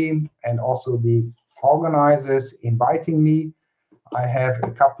listening to me, and also the organizers inviting me. I have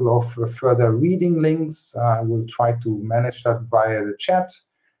a couple of further reading links. I will try to manage that via the chat.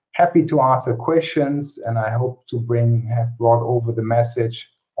 Happy to answer questions, and I hope to have brought over the message.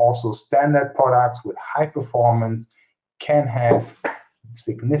 Also, standard products with high performance can have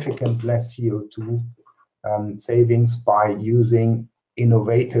significant less CO2 savings by using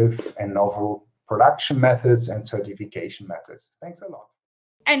innovative and novel production methods and certification methods. Thanks a lot.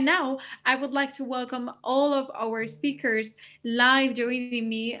 And now I would like to welcome all of our speakers live joining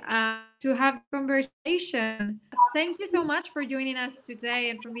me to have the conversation. Thank you so much for joining us today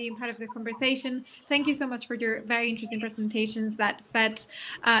and for being part of the conversation. Thank you so much for your very interesting presentations that fed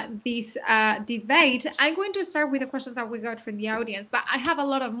this debate. I'm going to start with the questions that we got from the audience, but I have a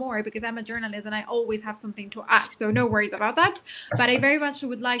lot of more because I'm a journalist and I always have something to ask, so no worries about that. But I very much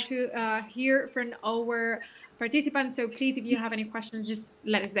would like to hear from our participants. So please, if you have any questions, just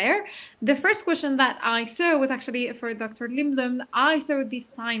let us there. The first question that I saw was actually for Dr. Lindblom. I saw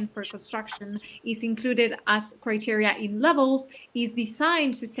design for construction is included as criteria in levels. Is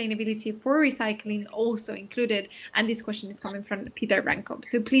design sustainability for recycling also included? And this question is coming from Peter Brankop.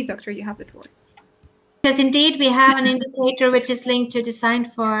 So please, Doctor, you have the floor. Because indeed we have an indicator which is linked to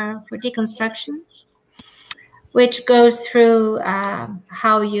design for deconstruction, which goes through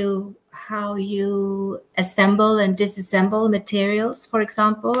how you assemble and disassemble materials, for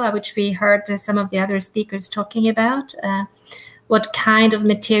example, which we heard some of the other speakers talking about, what kind of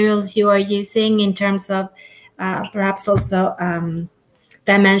materials you are using in terms of perhaps also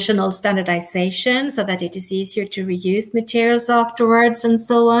dimensional standardization so that it is easier to reuse materials afterwards and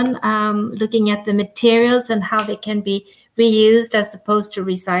so on, looking at the materials and how they can be reused as opposed to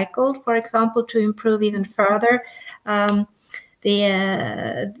recycled, for example, to improve even further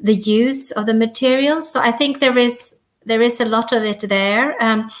the use of the materials. So I think there is a lot of it there,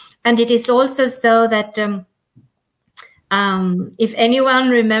 and it is also so that if anyone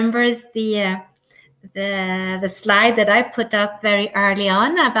remembers the slide that I put up very early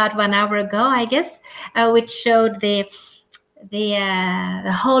on, about 1 hour ago, I guess, which showed the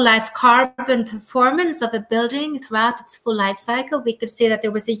whole life carbon performance of a building throughout its full life cycle, we could see that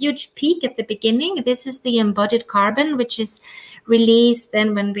there was a huge peak at the beginning. This is the embodied carbon, which is released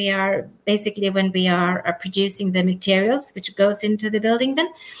then when we are producing the materials which goes into the building then.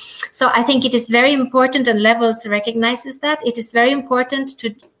 So I think it is very important, and Levels recognizes that it is very important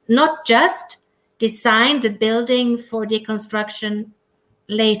to not just design the building for deconstruction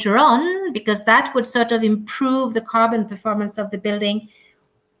later on, because that would sort of improve the carbon performance of the building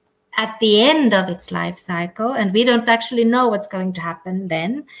at the end of its life cycle. And we don't actually know what's going to happen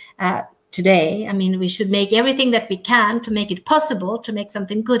then. Today, I mean, we should make everything that we can to make it possible to make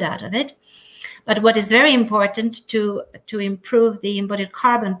something good out of it. But what is very important to improve the embodied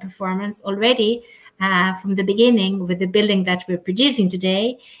carbon performance already from the beginning with the building that we're producing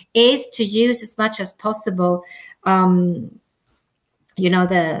today is to use as much as possible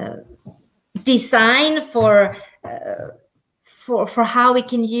the design for how we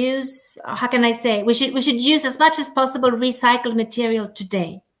can use, how can I say, we should use as much as possible recycled material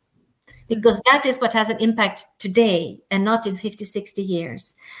today, because that is what has an impact today and not in 50, 60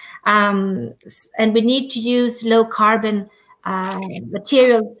 years. And we need to use low carbon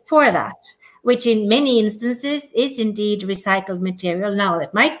materials for that, which in many instances is indeed recycled material. Now,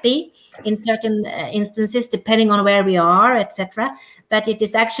 it might be in certain instances, depending on where we are, etc., that it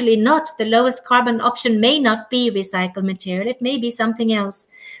is actually not the lowest carbon option, may not be recycled material. It may be something else,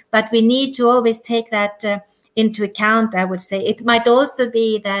 but we need to always take that into account, I would say. It might also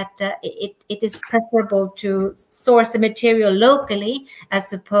be that it is preferable to source the material locally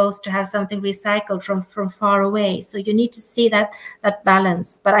as opposed to have something recycled from far away. So you need to see that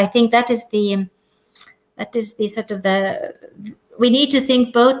balance. But I think that is the sort of we need to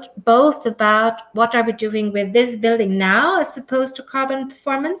think both about what are we doing with this building now as opposed to carbon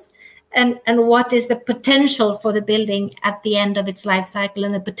performance, and what is the potential for the building at the end of its life cycle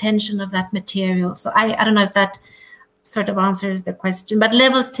and the potential of that material. So I don't know if that sort of answers the question, but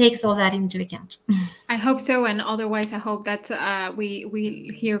Levels takes all that into account. I hope so, and otherwise I hope that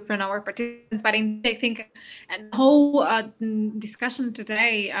we hear from our participants. But I think the whole discussion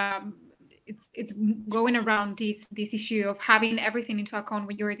today, it's going around this issue of having everything into account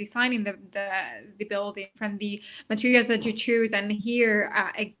when you're designing the building, from the materials that you choose. And here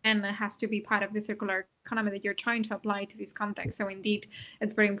again, it has to be part of the circular economy that you're trying to apply to this context. So indeed,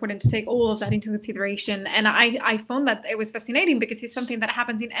 it's very important to take all of that into consideration. And I found that it was fascinating because it's something that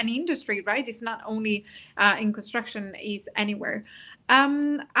happens in any industry, right? It's not only in construction, it's anywhere.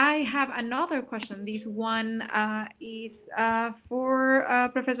 I have another question. This one is for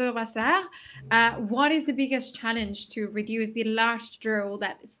Professor Vassart. What is the biggest challenge to reduce the large role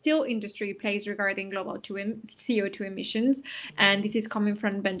that steel industry plays regarding global CO2 emissions? And this is coming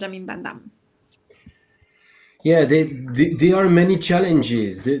from Benjamin Van Dam. Yeah, there are many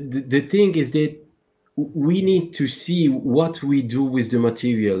challenges. The thing is that we need to see what we do with the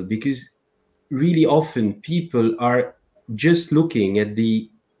material, because really often people are just looking at the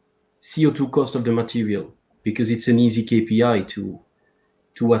CO2 cost of the material because it's an easy KPI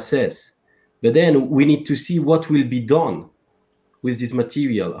to assess. But then we need to see what will be done with this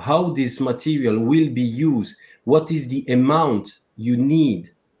material, how this material will be used, what is the amount you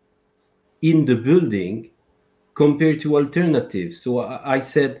need in the building compared to alternatives. So I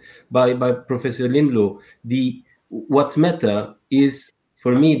said by Professor Lindblom, what matter is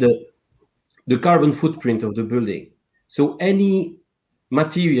for me the carbon footprint of the building. So any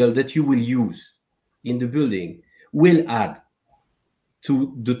material that you will use in the building will add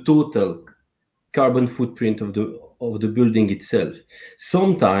to the total carbon footprint of the building itself.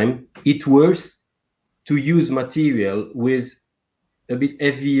 Sometimes it's worth to use material with a bit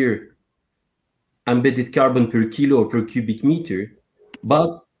heavier embedded carbon per kilo or per cubic meter,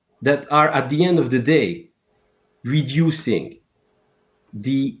 but that are at the end of the day reducing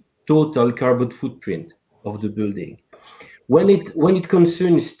the total carbon footprint of the building. When it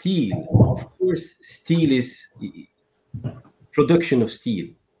concerns steel, of course, steel is production of steel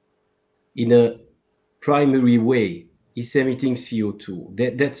in a primary way is emitting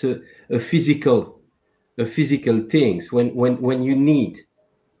CO2. That's a physical thing. When you need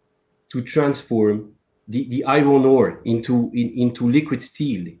to transform the iron ore into liquid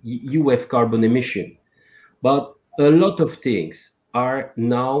steel, you have carbon emission. But a lot of things are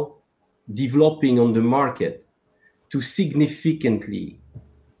now developing on the market to significantly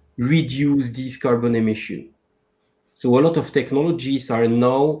reduce these carbon emission. So a lot of technologies are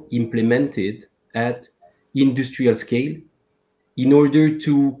now implemented at industrial scale in order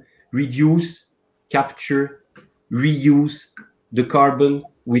to reduce, capture, reuse the carbon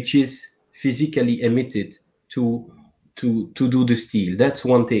which is physically emitted to do the steel. That's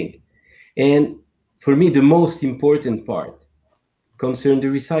one thing. And for me, the most important part concerns the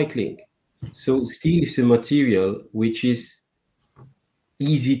recycling. So steel is a material which is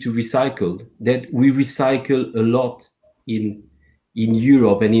easy to recycle, that we recycle a lot in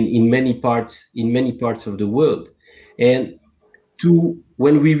Europe and in many parts of the world. And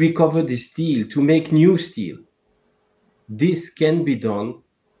when we recover the steel to make new steel, this can be done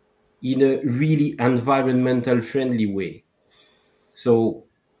in a really environmental friendly way. So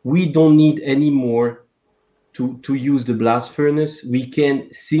we don't need anymore to use the blast furnace. We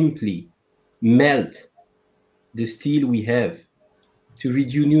can simply melt the steel we have to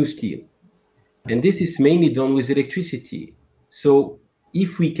reduce new steel. And this is mainly done with electricity. So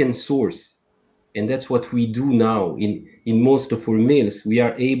if we can source, and that's what we do now in most of our mills, we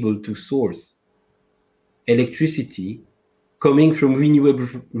are able to source electricity coming from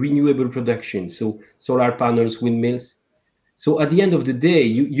renewable production, so solar panels, windmills. So at the end of the day,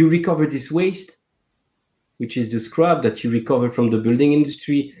 you recover this waste, which is the scrap that you recover from the building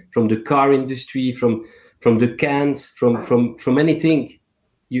industry, from the car industry, from the cans, from anything.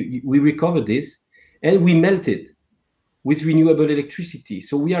 We recover this and we melt it with renewable electricity.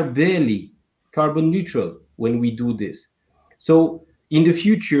 So we are barely carbon neutral when we do this. So in the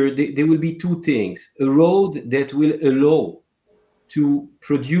future, there will be two things: a road that will allow to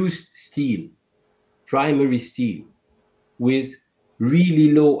produce steel, primary steel, with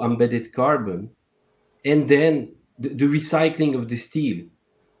really low embedded carbon, and then the recycling of the steel,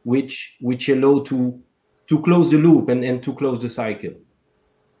 which allow to close the loop and to close the cycle.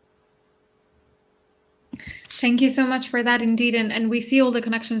 Thank you so much for that, indeed. And we see all the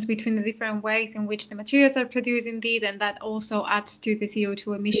connections between the different ways in which the materials are produced, indeed, and that also adds to the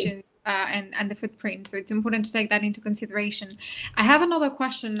CO2 emissions and the footprint. So it's important to take that into consideration. I have another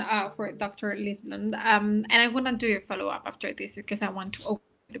question for Dr. Lindblom, and I want to do a follow-up after this because I want to open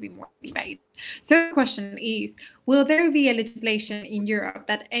a bit more debate. So the question is, will there be a legislation in Europe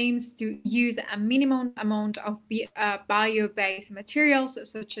that aims to use a minimum amount of bio-based materials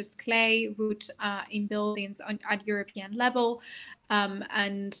such as clay, wood in buildings at European level?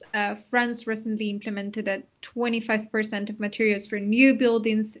 And France recently implemented that 25% of materials for new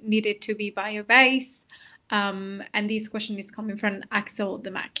buildings needed to be bio-based. And this question is coming from Axel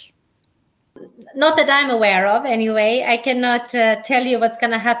Demac. Not that I'm aware of, anyway. I cannot tell you what's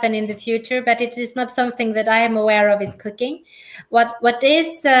going to happen in the future, but it is not something that I am aware of is cooking. What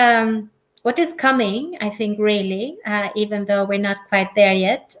is coming, I think, really, even though we're not quite there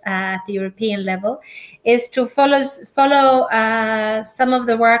yet at the European level, is to follow some of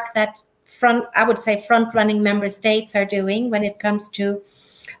the work that front-running member states are doing when it comes to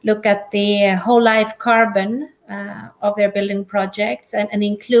look at the whole life carbon of their building projects and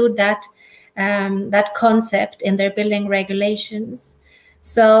include that concept in their building regulations.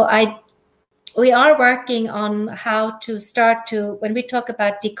 So we are working on how to start to, when we talk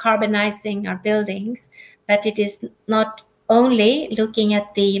about decarbonizing our buildings, that it is not only looking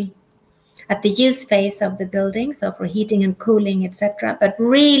at the at the use phase of the building, so for heating and cooling, etc., but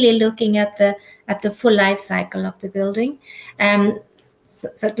really looking at the full life cycle of the building.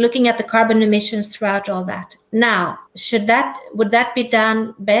 So looking at the carbon emissions throughout all that. Now, would that be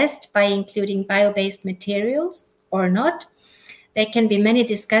done best by including bio-based materials or not? There can be many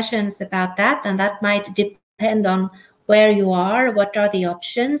discussions about that, and that might depend on where you are, what are the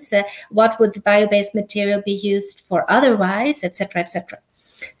options, what would the bio-based material be used for otherwise, etc., etc.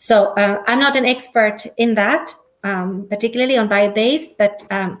 So I'm not an expert in that, particularly on bio-based, but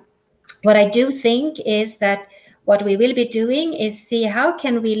what I do think is that what we will be doing is see how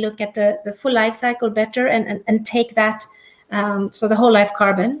can we look at the full life cycle better and take that, so the whole life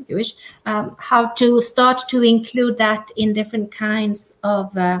carbon, if you wish, how to start to include that in different kinds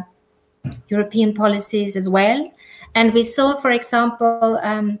of European policies as well. And we saw, for example,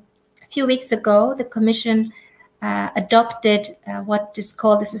 a few weeks ago, the Commission adopted what is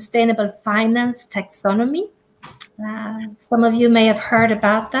called the Sustainable Finance Taxonomy. Some of you may have heard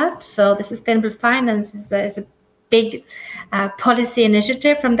about that. So the Sustainable Finance is a big policy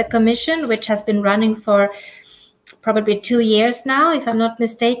initiative from the Commission, which has been running for probably 2 years now, if I'm not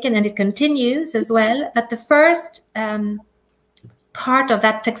mistaken, and it continues as well. But the first part of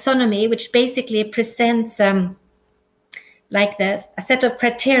that taxonomy, which basically presents like this, a set of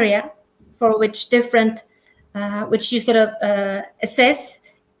criteria for which different, which you sort of assess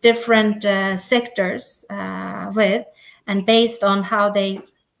different sectors with, and based on how they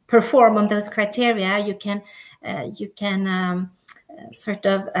perform on those criteria, you can sort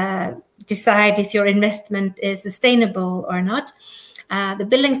of decide if your investment is sustainable or not. The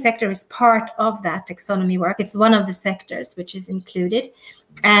building sector is part of that taxonomy work. It's one of the sectors which is included.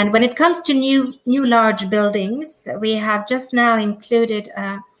 And when it comes to new large buildings, we have just now included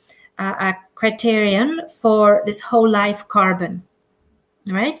a criterion for this whole life carbon,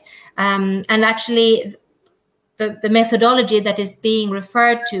 right? And actually, the methodology that is being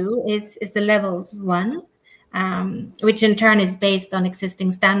referred to is the levels one, which in turn is based on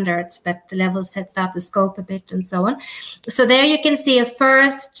existing standards, but the level sets out the scope a bit and so on. So there you can see a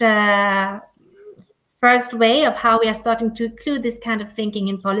first way of how we are starting to include this kind of thinking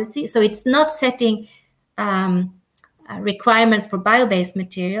in policy. So it's not setting requirements for bio-based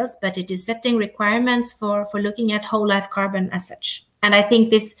materials, but it is setting requirements for looking at whole life carbon as such. And I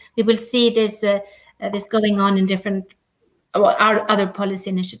think we will see this going on in different our other policy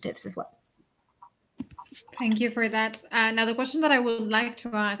initiatives as well. Thank you for that. Now, the question that I would like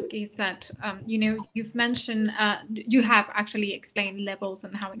to ask is that, you've mentioned, you have actually explained levels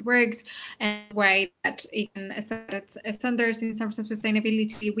and how it works and why that it can set standards in terms of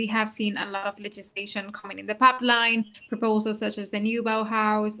sustainability. We have seen a lot of legislation coming in the pipeline, proposals such as the new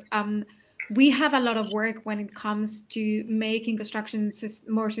Bauhaus. We have a lot of work when it comes to making construction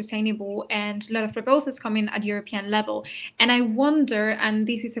more sustainable, and a lot of proposals coming at European level. And I wonder, and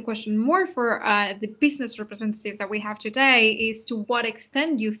this is a question more for the business representatives that we have today, is to what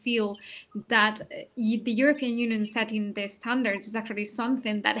extent you feel that the European Union setting the standards is actually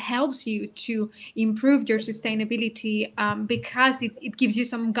something that helps you to improve your sustainability, because it gives you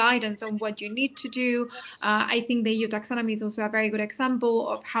some guidance on what you need to do. I think the EU taxonomy is also a very good example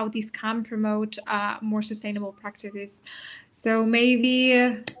of how this can promote more sustainable practices. So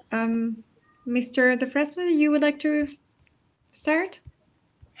maybe, Mr. De Fresne, you would like to start?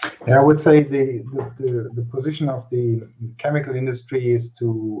 Yeah, I would say the position of the chemical industry is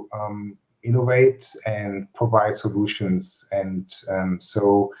to innovate and provide solutions. And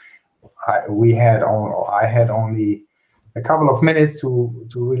so I had only a couple of minutes to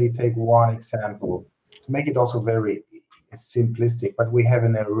really take one example, to make it also very simplistic, but we have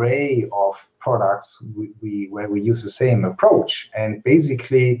an array of products where we use the same approach. And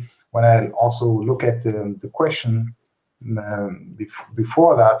basically, when I also look at the question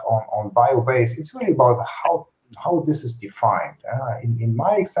before that on bio-based, it's really about how this is defined. In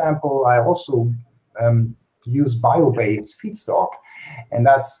my example, I also use bio-based feedstock, and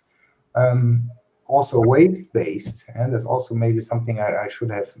that's also waste-based, and there's also maybe something I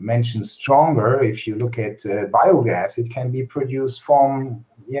should have mentioned stronger. If you look at biogas, it can be produced from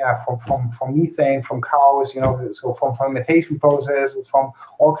methane from cows, so from fermentation processes, from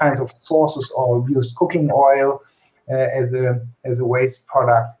all kinds of sources, or used cooking oil as a waste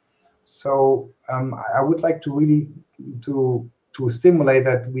product. So I would like to really to stimulate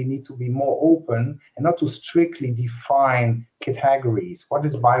that we need to be more open and not to strictly define categories. What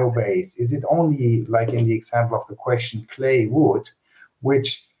is bio-based? Is it only, like in the example of the question, clay, wood,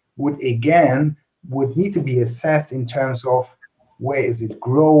 which would need to be assessed in terms of where is it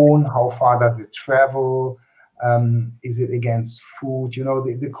grown, how far does it travel, Is it against food? You know,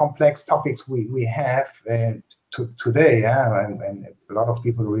 the complex topics we have today, and a lot of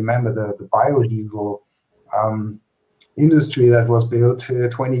people remember the biodiesel industry that was built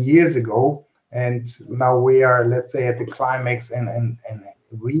 20 years ago, and now we are, let's say, at the climax and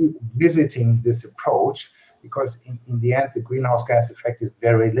revisiting this approach, because in the end, the greenhouse gas effect is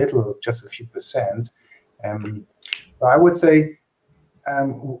very little, just a few %. So I would say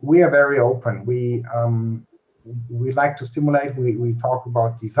we are very open. We like to stimulate. We talk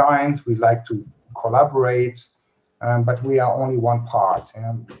about designs. We like to collaborate, but we are only one part.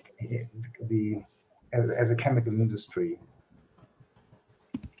 As a chemical industry.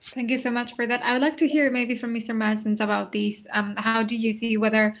 Thank you so much for that. I would like to hear maybe from Mr. Maertens about these. How do you see,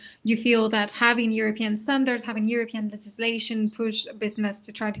 whether you feel that having European standards, having European legislation push business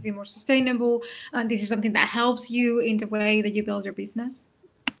to try to be more sustainable, this is something that helps you in the way that you build your business?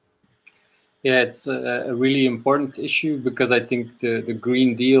 Yeah, it's a really important issue, because I think the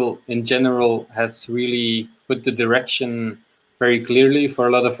Green Deal in general has really put the direction very clearly for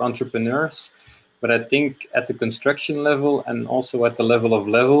a lot of entrepreneurs. But I think at the construction level and also at the level of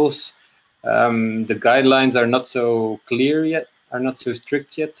levels, the guidelines are not so clear yet, are not so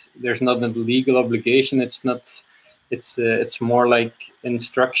strict yet. There's not a legal obligation. It's more like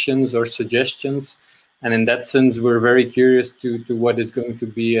instructions or suggestions. And in that sense, we're very curious to what is going to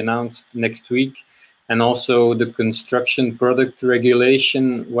be announced next week. And also the construction product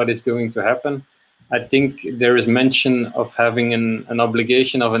regulation, what is going to happen. I think there is mention of having an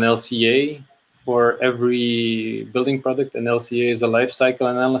obligation of an LCA for every building product. An LCA is a life cycle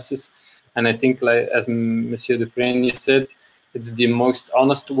analysis. And I think, like, as Monsieur de Fresne said, it's the most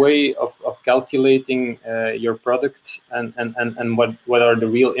honest way of calculating your product and what are the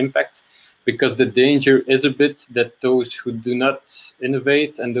real impacts. Because the danger is a bit that those who do not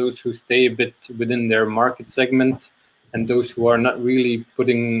innovate and those who stay a bit within their market segment and those who are not really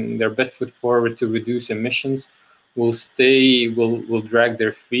putting their best foot forward to reduce emissions will drag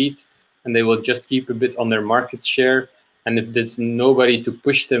their feet, and they will just keep a bit on their market share. And if there's nobody to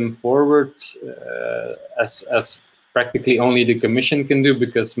push them forward, as practically only the Commission can do,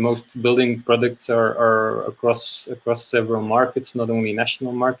 because most building products are across several markets, not only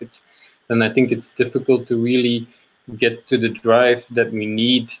national markets, then I think it's difficult to really get to the drive that we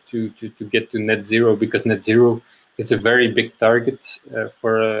need to get to net zero, because net zero is a very big target.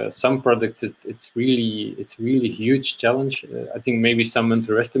 For some products, it's really a huge challenge. I think maybe some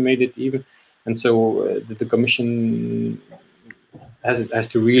underestimate it even, and so the Commission has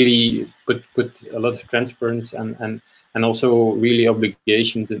to really put a lot of transparency and also really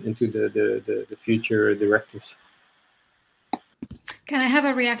obligations into the future directives. Can I have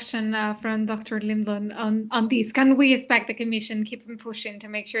a reaction from Dr. Lindblom on this? Can we expect the Commission keep on pushing to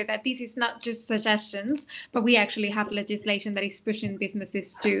make sure that this is not just suggestions, but we actually have legislation that is pushing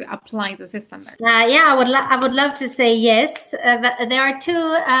businesses to apply those standards? Yeah, I would love to say yes. There are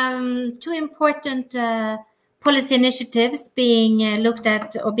two important policy initiatives being looked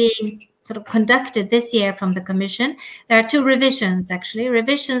at or being sort of conducted this year from the Commission. There are two revisions, actually,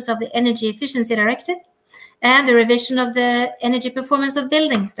 revisions of the Energy Efficiency Directive and the revision of the Energy Performance of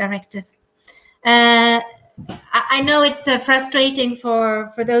Buildings Directive. I know it's frustrating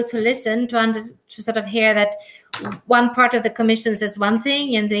for those who listen to sort of hear that one part of the Commission says one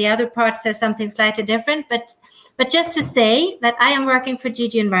thing and the other part says something slightly different. But just to say that I am working for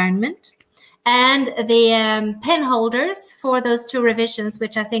DG Environment, and the pen holders for those two revisions,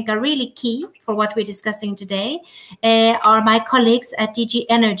 which I think are really key for what we're discussing today, are my colleagues at DG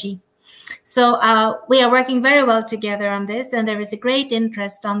Energy. So we are working very well together on this, and there is a great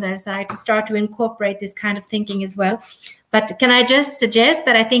interest on their side to start to incorporate this kind of thinking as well. But can I just suggest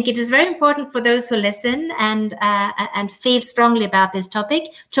that I think it is very important for those who listen and feel strongly about this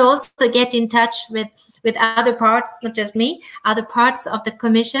topic to also get in touch with other parts, not just me, other parts of the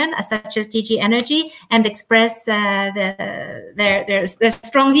Commission, such as DG Energy, and express their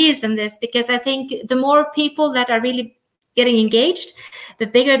strong views on this, because I think the more people that are really getting engaged, the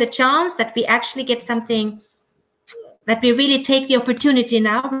bigger the chance that we actually get something, that we really take the opportunity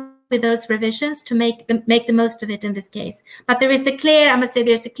now with those revisions to make the most of it in this case. But there is a clear, I must say,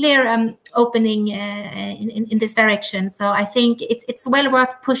 there's a clear opening in this direction. So I think it's well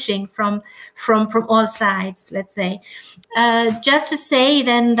worth pushing from all sides, let's say. Just to say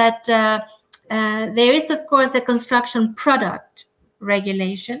then that there is, of course, a construction product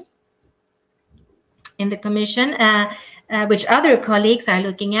regulation in the Commission, which other colleagues are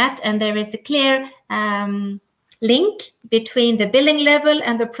looking at, and there is a clear link between the building level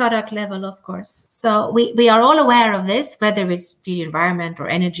and the product level, of course. So we are all aware of this, whether it's the environment or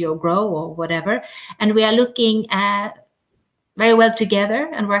energy or grow or whatever. And we are looking at very well together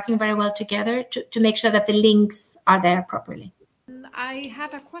and working very well together to make sure that the links are there properly. I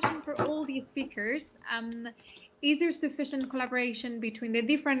have a question for all these speakers. Is there sufficient collaboration between the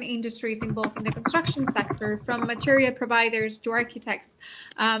different industries involved in the construction sector, from material providers to architects,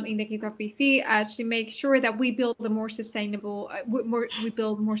 in the case of BC, to make sure that we build a more sustainable, we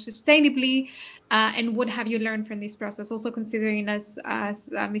build more sustainably? And what have you learned from this process? Also considering, as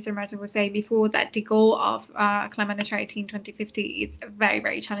Mr. Maertens was saying before, that the goal of climate neutrality in 2050 is very,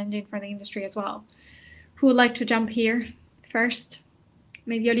 very challenging for the industry as well. Who would like to jump here first?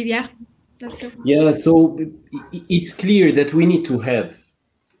 Maybe Olivier. Let's go. Yeah, so it's clear that we need to have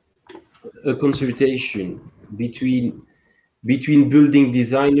a consultation between building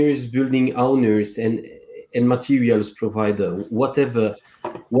designers, building owners, and materials provider, whatever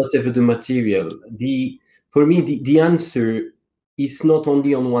the material. For me, the answer is not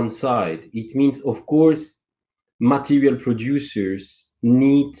only on one side. It means, of course, material producers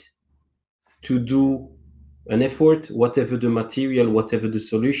need to do an effort, whatever the material, whatever the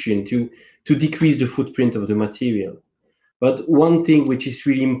solution, to decrease the footprint of the material. But one thing which is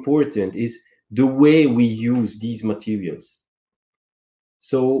really important is the way we use these materials.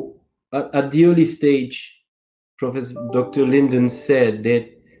 So at the early stage, Professor Dr. Linden said that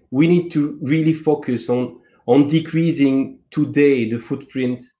we need to really focus on decreasing today the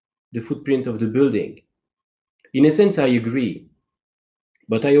footprint of the building. In a sense, I agree,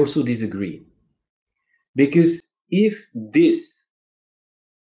 but I also disagree. Because if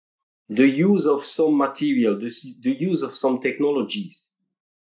the use of some material, the use of some technologies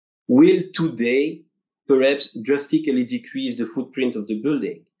will today perhaps drastically decrease the footprint of the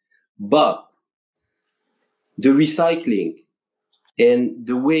building, but the recycling and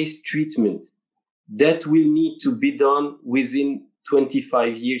the waste treatment that will need to be done within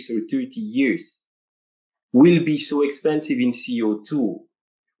 25 years or 30 years will be so expensive in CO2,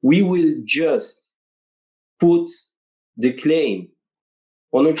 we will just put the claim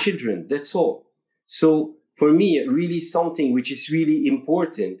on our children. That's all. So for me, really something which is really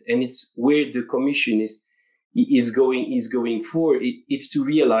important, and it's where the Commission is going for, it's to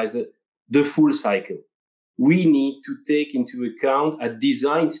realize that the full cycle. We need to take into account at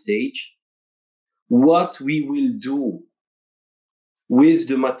design stage what we will do with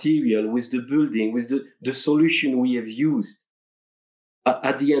the material, with the building, with the solution we have used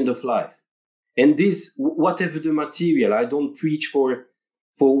at the end of life. And this, whatever the material, I don't preach for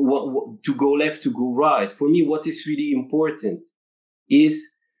to go left, to go right. For me, what is really important is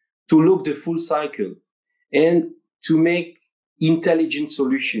to look the full cycle and to make intelligent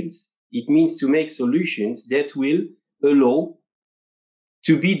solutions. It means to make solutions that will allow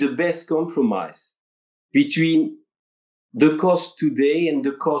to be the best compromise between the cost today and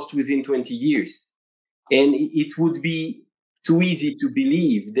the cost within 20 years. And it would be too easy to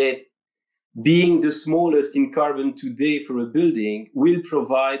believe that being the smallest in carbon today for a building will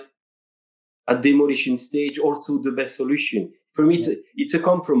provide at demolition stage also the best solution. For me, it's a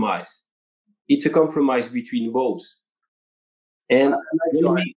compromise. It's a compromise between both. And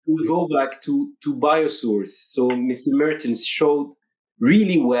when we go back to biosource, so Mr. Maertens showed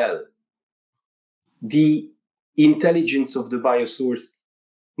really well the intelligence of the biosourced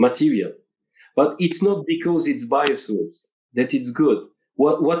material. But it's not because it's biosourced that it's good.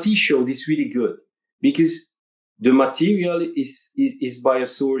 What he showed is really good, because the material is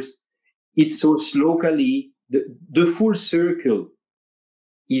biosourced, it's sourced locally, the full circle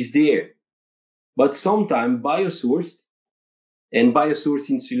is there. But sometimes biosourced and biosourced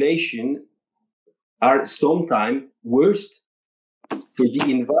insulation are sometimes worse for the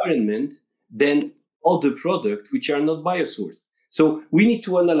environment than other products which are not biosourced. So we need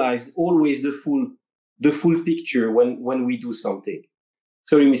to analyze always the full picture when we do something.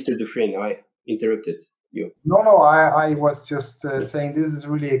 Sorry, Mr. Dufresne, I interrupted you. No, I was just saying this is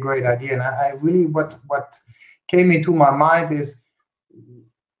really a great idea. And I really, what came into my mind is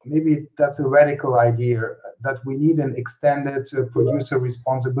maybe that's a radical idea, that we need an extended producer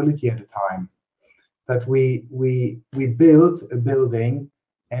responsibility at a time. That we build a building,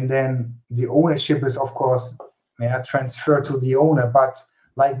 and then the ownership is, of course, transferred to the owner. But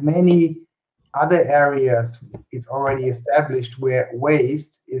like many other areas, it's already established where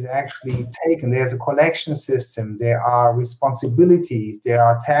waste is actually taken. There's a collection system, there are responsibilities, there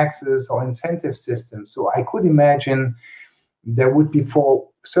are taxes or incentive systems. So I could imagine there would be, for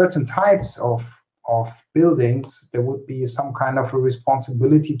certain types of of buildings, there would be some kind of a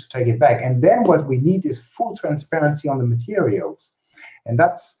responsibility to take it back. And then what we need is full transparency on the materials. And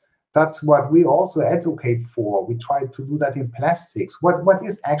that's what we also advocate for. We try to do that in plastics. What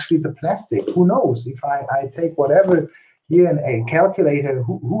is actually the plastic? Who knows? If I take whatever here in a calculator,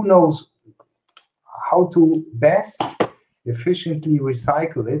 who knows how to best efficiently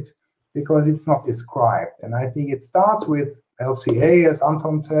recycle it, because it's not described. And I think it starts with LCA, as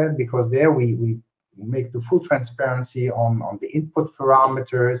Anton said, because there we make the full transparency on the input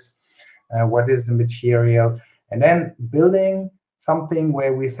parameters, what is the material, and then building something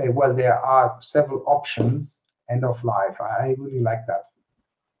where we say, well, there are several options, end of life. I really like that.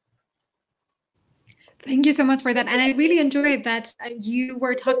 Thank you so much for that. And I really enjoyed that you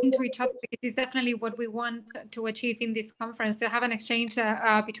were talking to each other, because it's definitely what we want to achieve in this conference, to have an exchange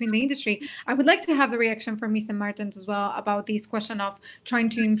between the industry. I would like to have the reaction from Mr. Maertens as well about this question of trying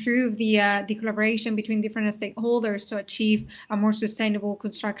to improve the collaboration between different stakeholders to achieve a more sustainable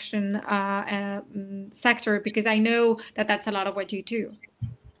construction sector, because I know that that's a lot of what you do.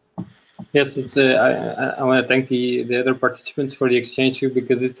 Yes, it's. I want to thank the other participants for the exchange too,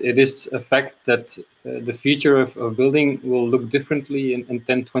 because it is a fact that the future of building will look differently in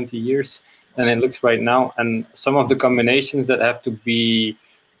 10, 20 years than it looks right now. And some of the combinations that have to be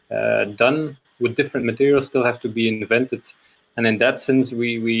done with different materials still have to be invented. And in that sense,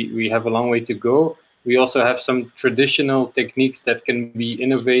 we have a long way to go. We also have some traditional techniques that can be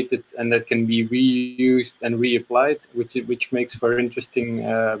innovated and that can be reused and reapplied, which makes for interesting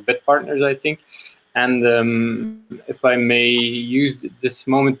bed partners, I think. And if I may use this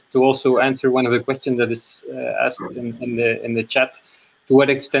moment to also answer one of the questions that is asked in the chat, to what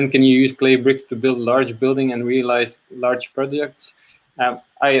extent can you use clay bricks to build large building and realize large projects?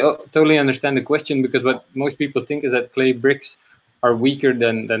 I totally understand the question, because what most people think is that clay bricks are weaker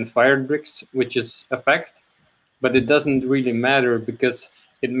than fired bricks, which is a fact, but it doesn't really matter, because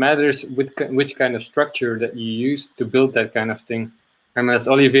it matters which kind of structure that you use to build that kind of thing. And as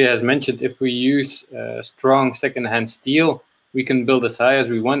Olivier has mentioned, if we use strong second-hand steel, we can build as high as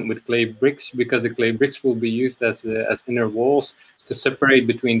we want with clay bricks, because the clay bricks will be used as inner walls to separate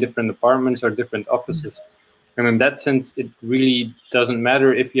between different apartments or different offices. And in that sense, it really doesn't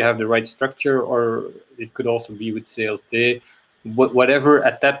matter if you have the right structure, or it could also be with CLT. Whatever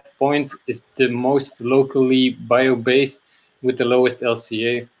at that point is the most locally bio-based with the lowest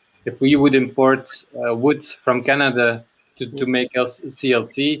LCA. If we would import wood from Canada to make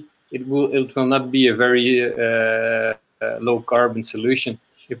CLT, it will not be a very low carbon solution.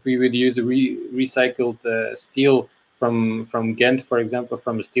 If we would use a recycled steel from Ghent, for example,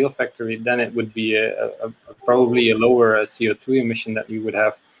 from a steel factory, then it would be probably a lower CO2 emission that we would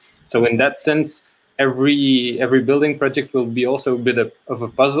have. So in that sense, every building project will be also a bit of a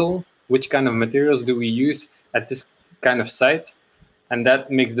puzzle. Which kind of materials do we use at this kind of site? And that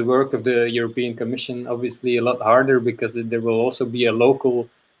makes the work of the European Commission obviously a lot harder, because there will also be a local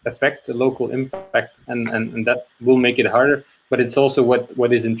effect, a local impact, and that will make it harder. But it's also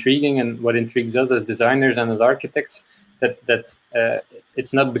what is intriguing, and what intrigues us as designers and as architects, that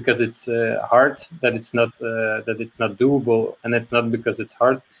it's not because it's hard that it's not doable, and it's not because it's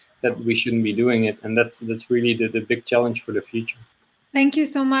hard that we shouldn't be doing it. And that's really the big challenge for the future. Thank you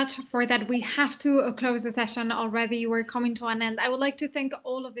so much for that. We have to close the session already. We're coming to an end. I would like to thank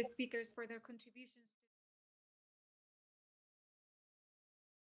all of the speakers for their contributions.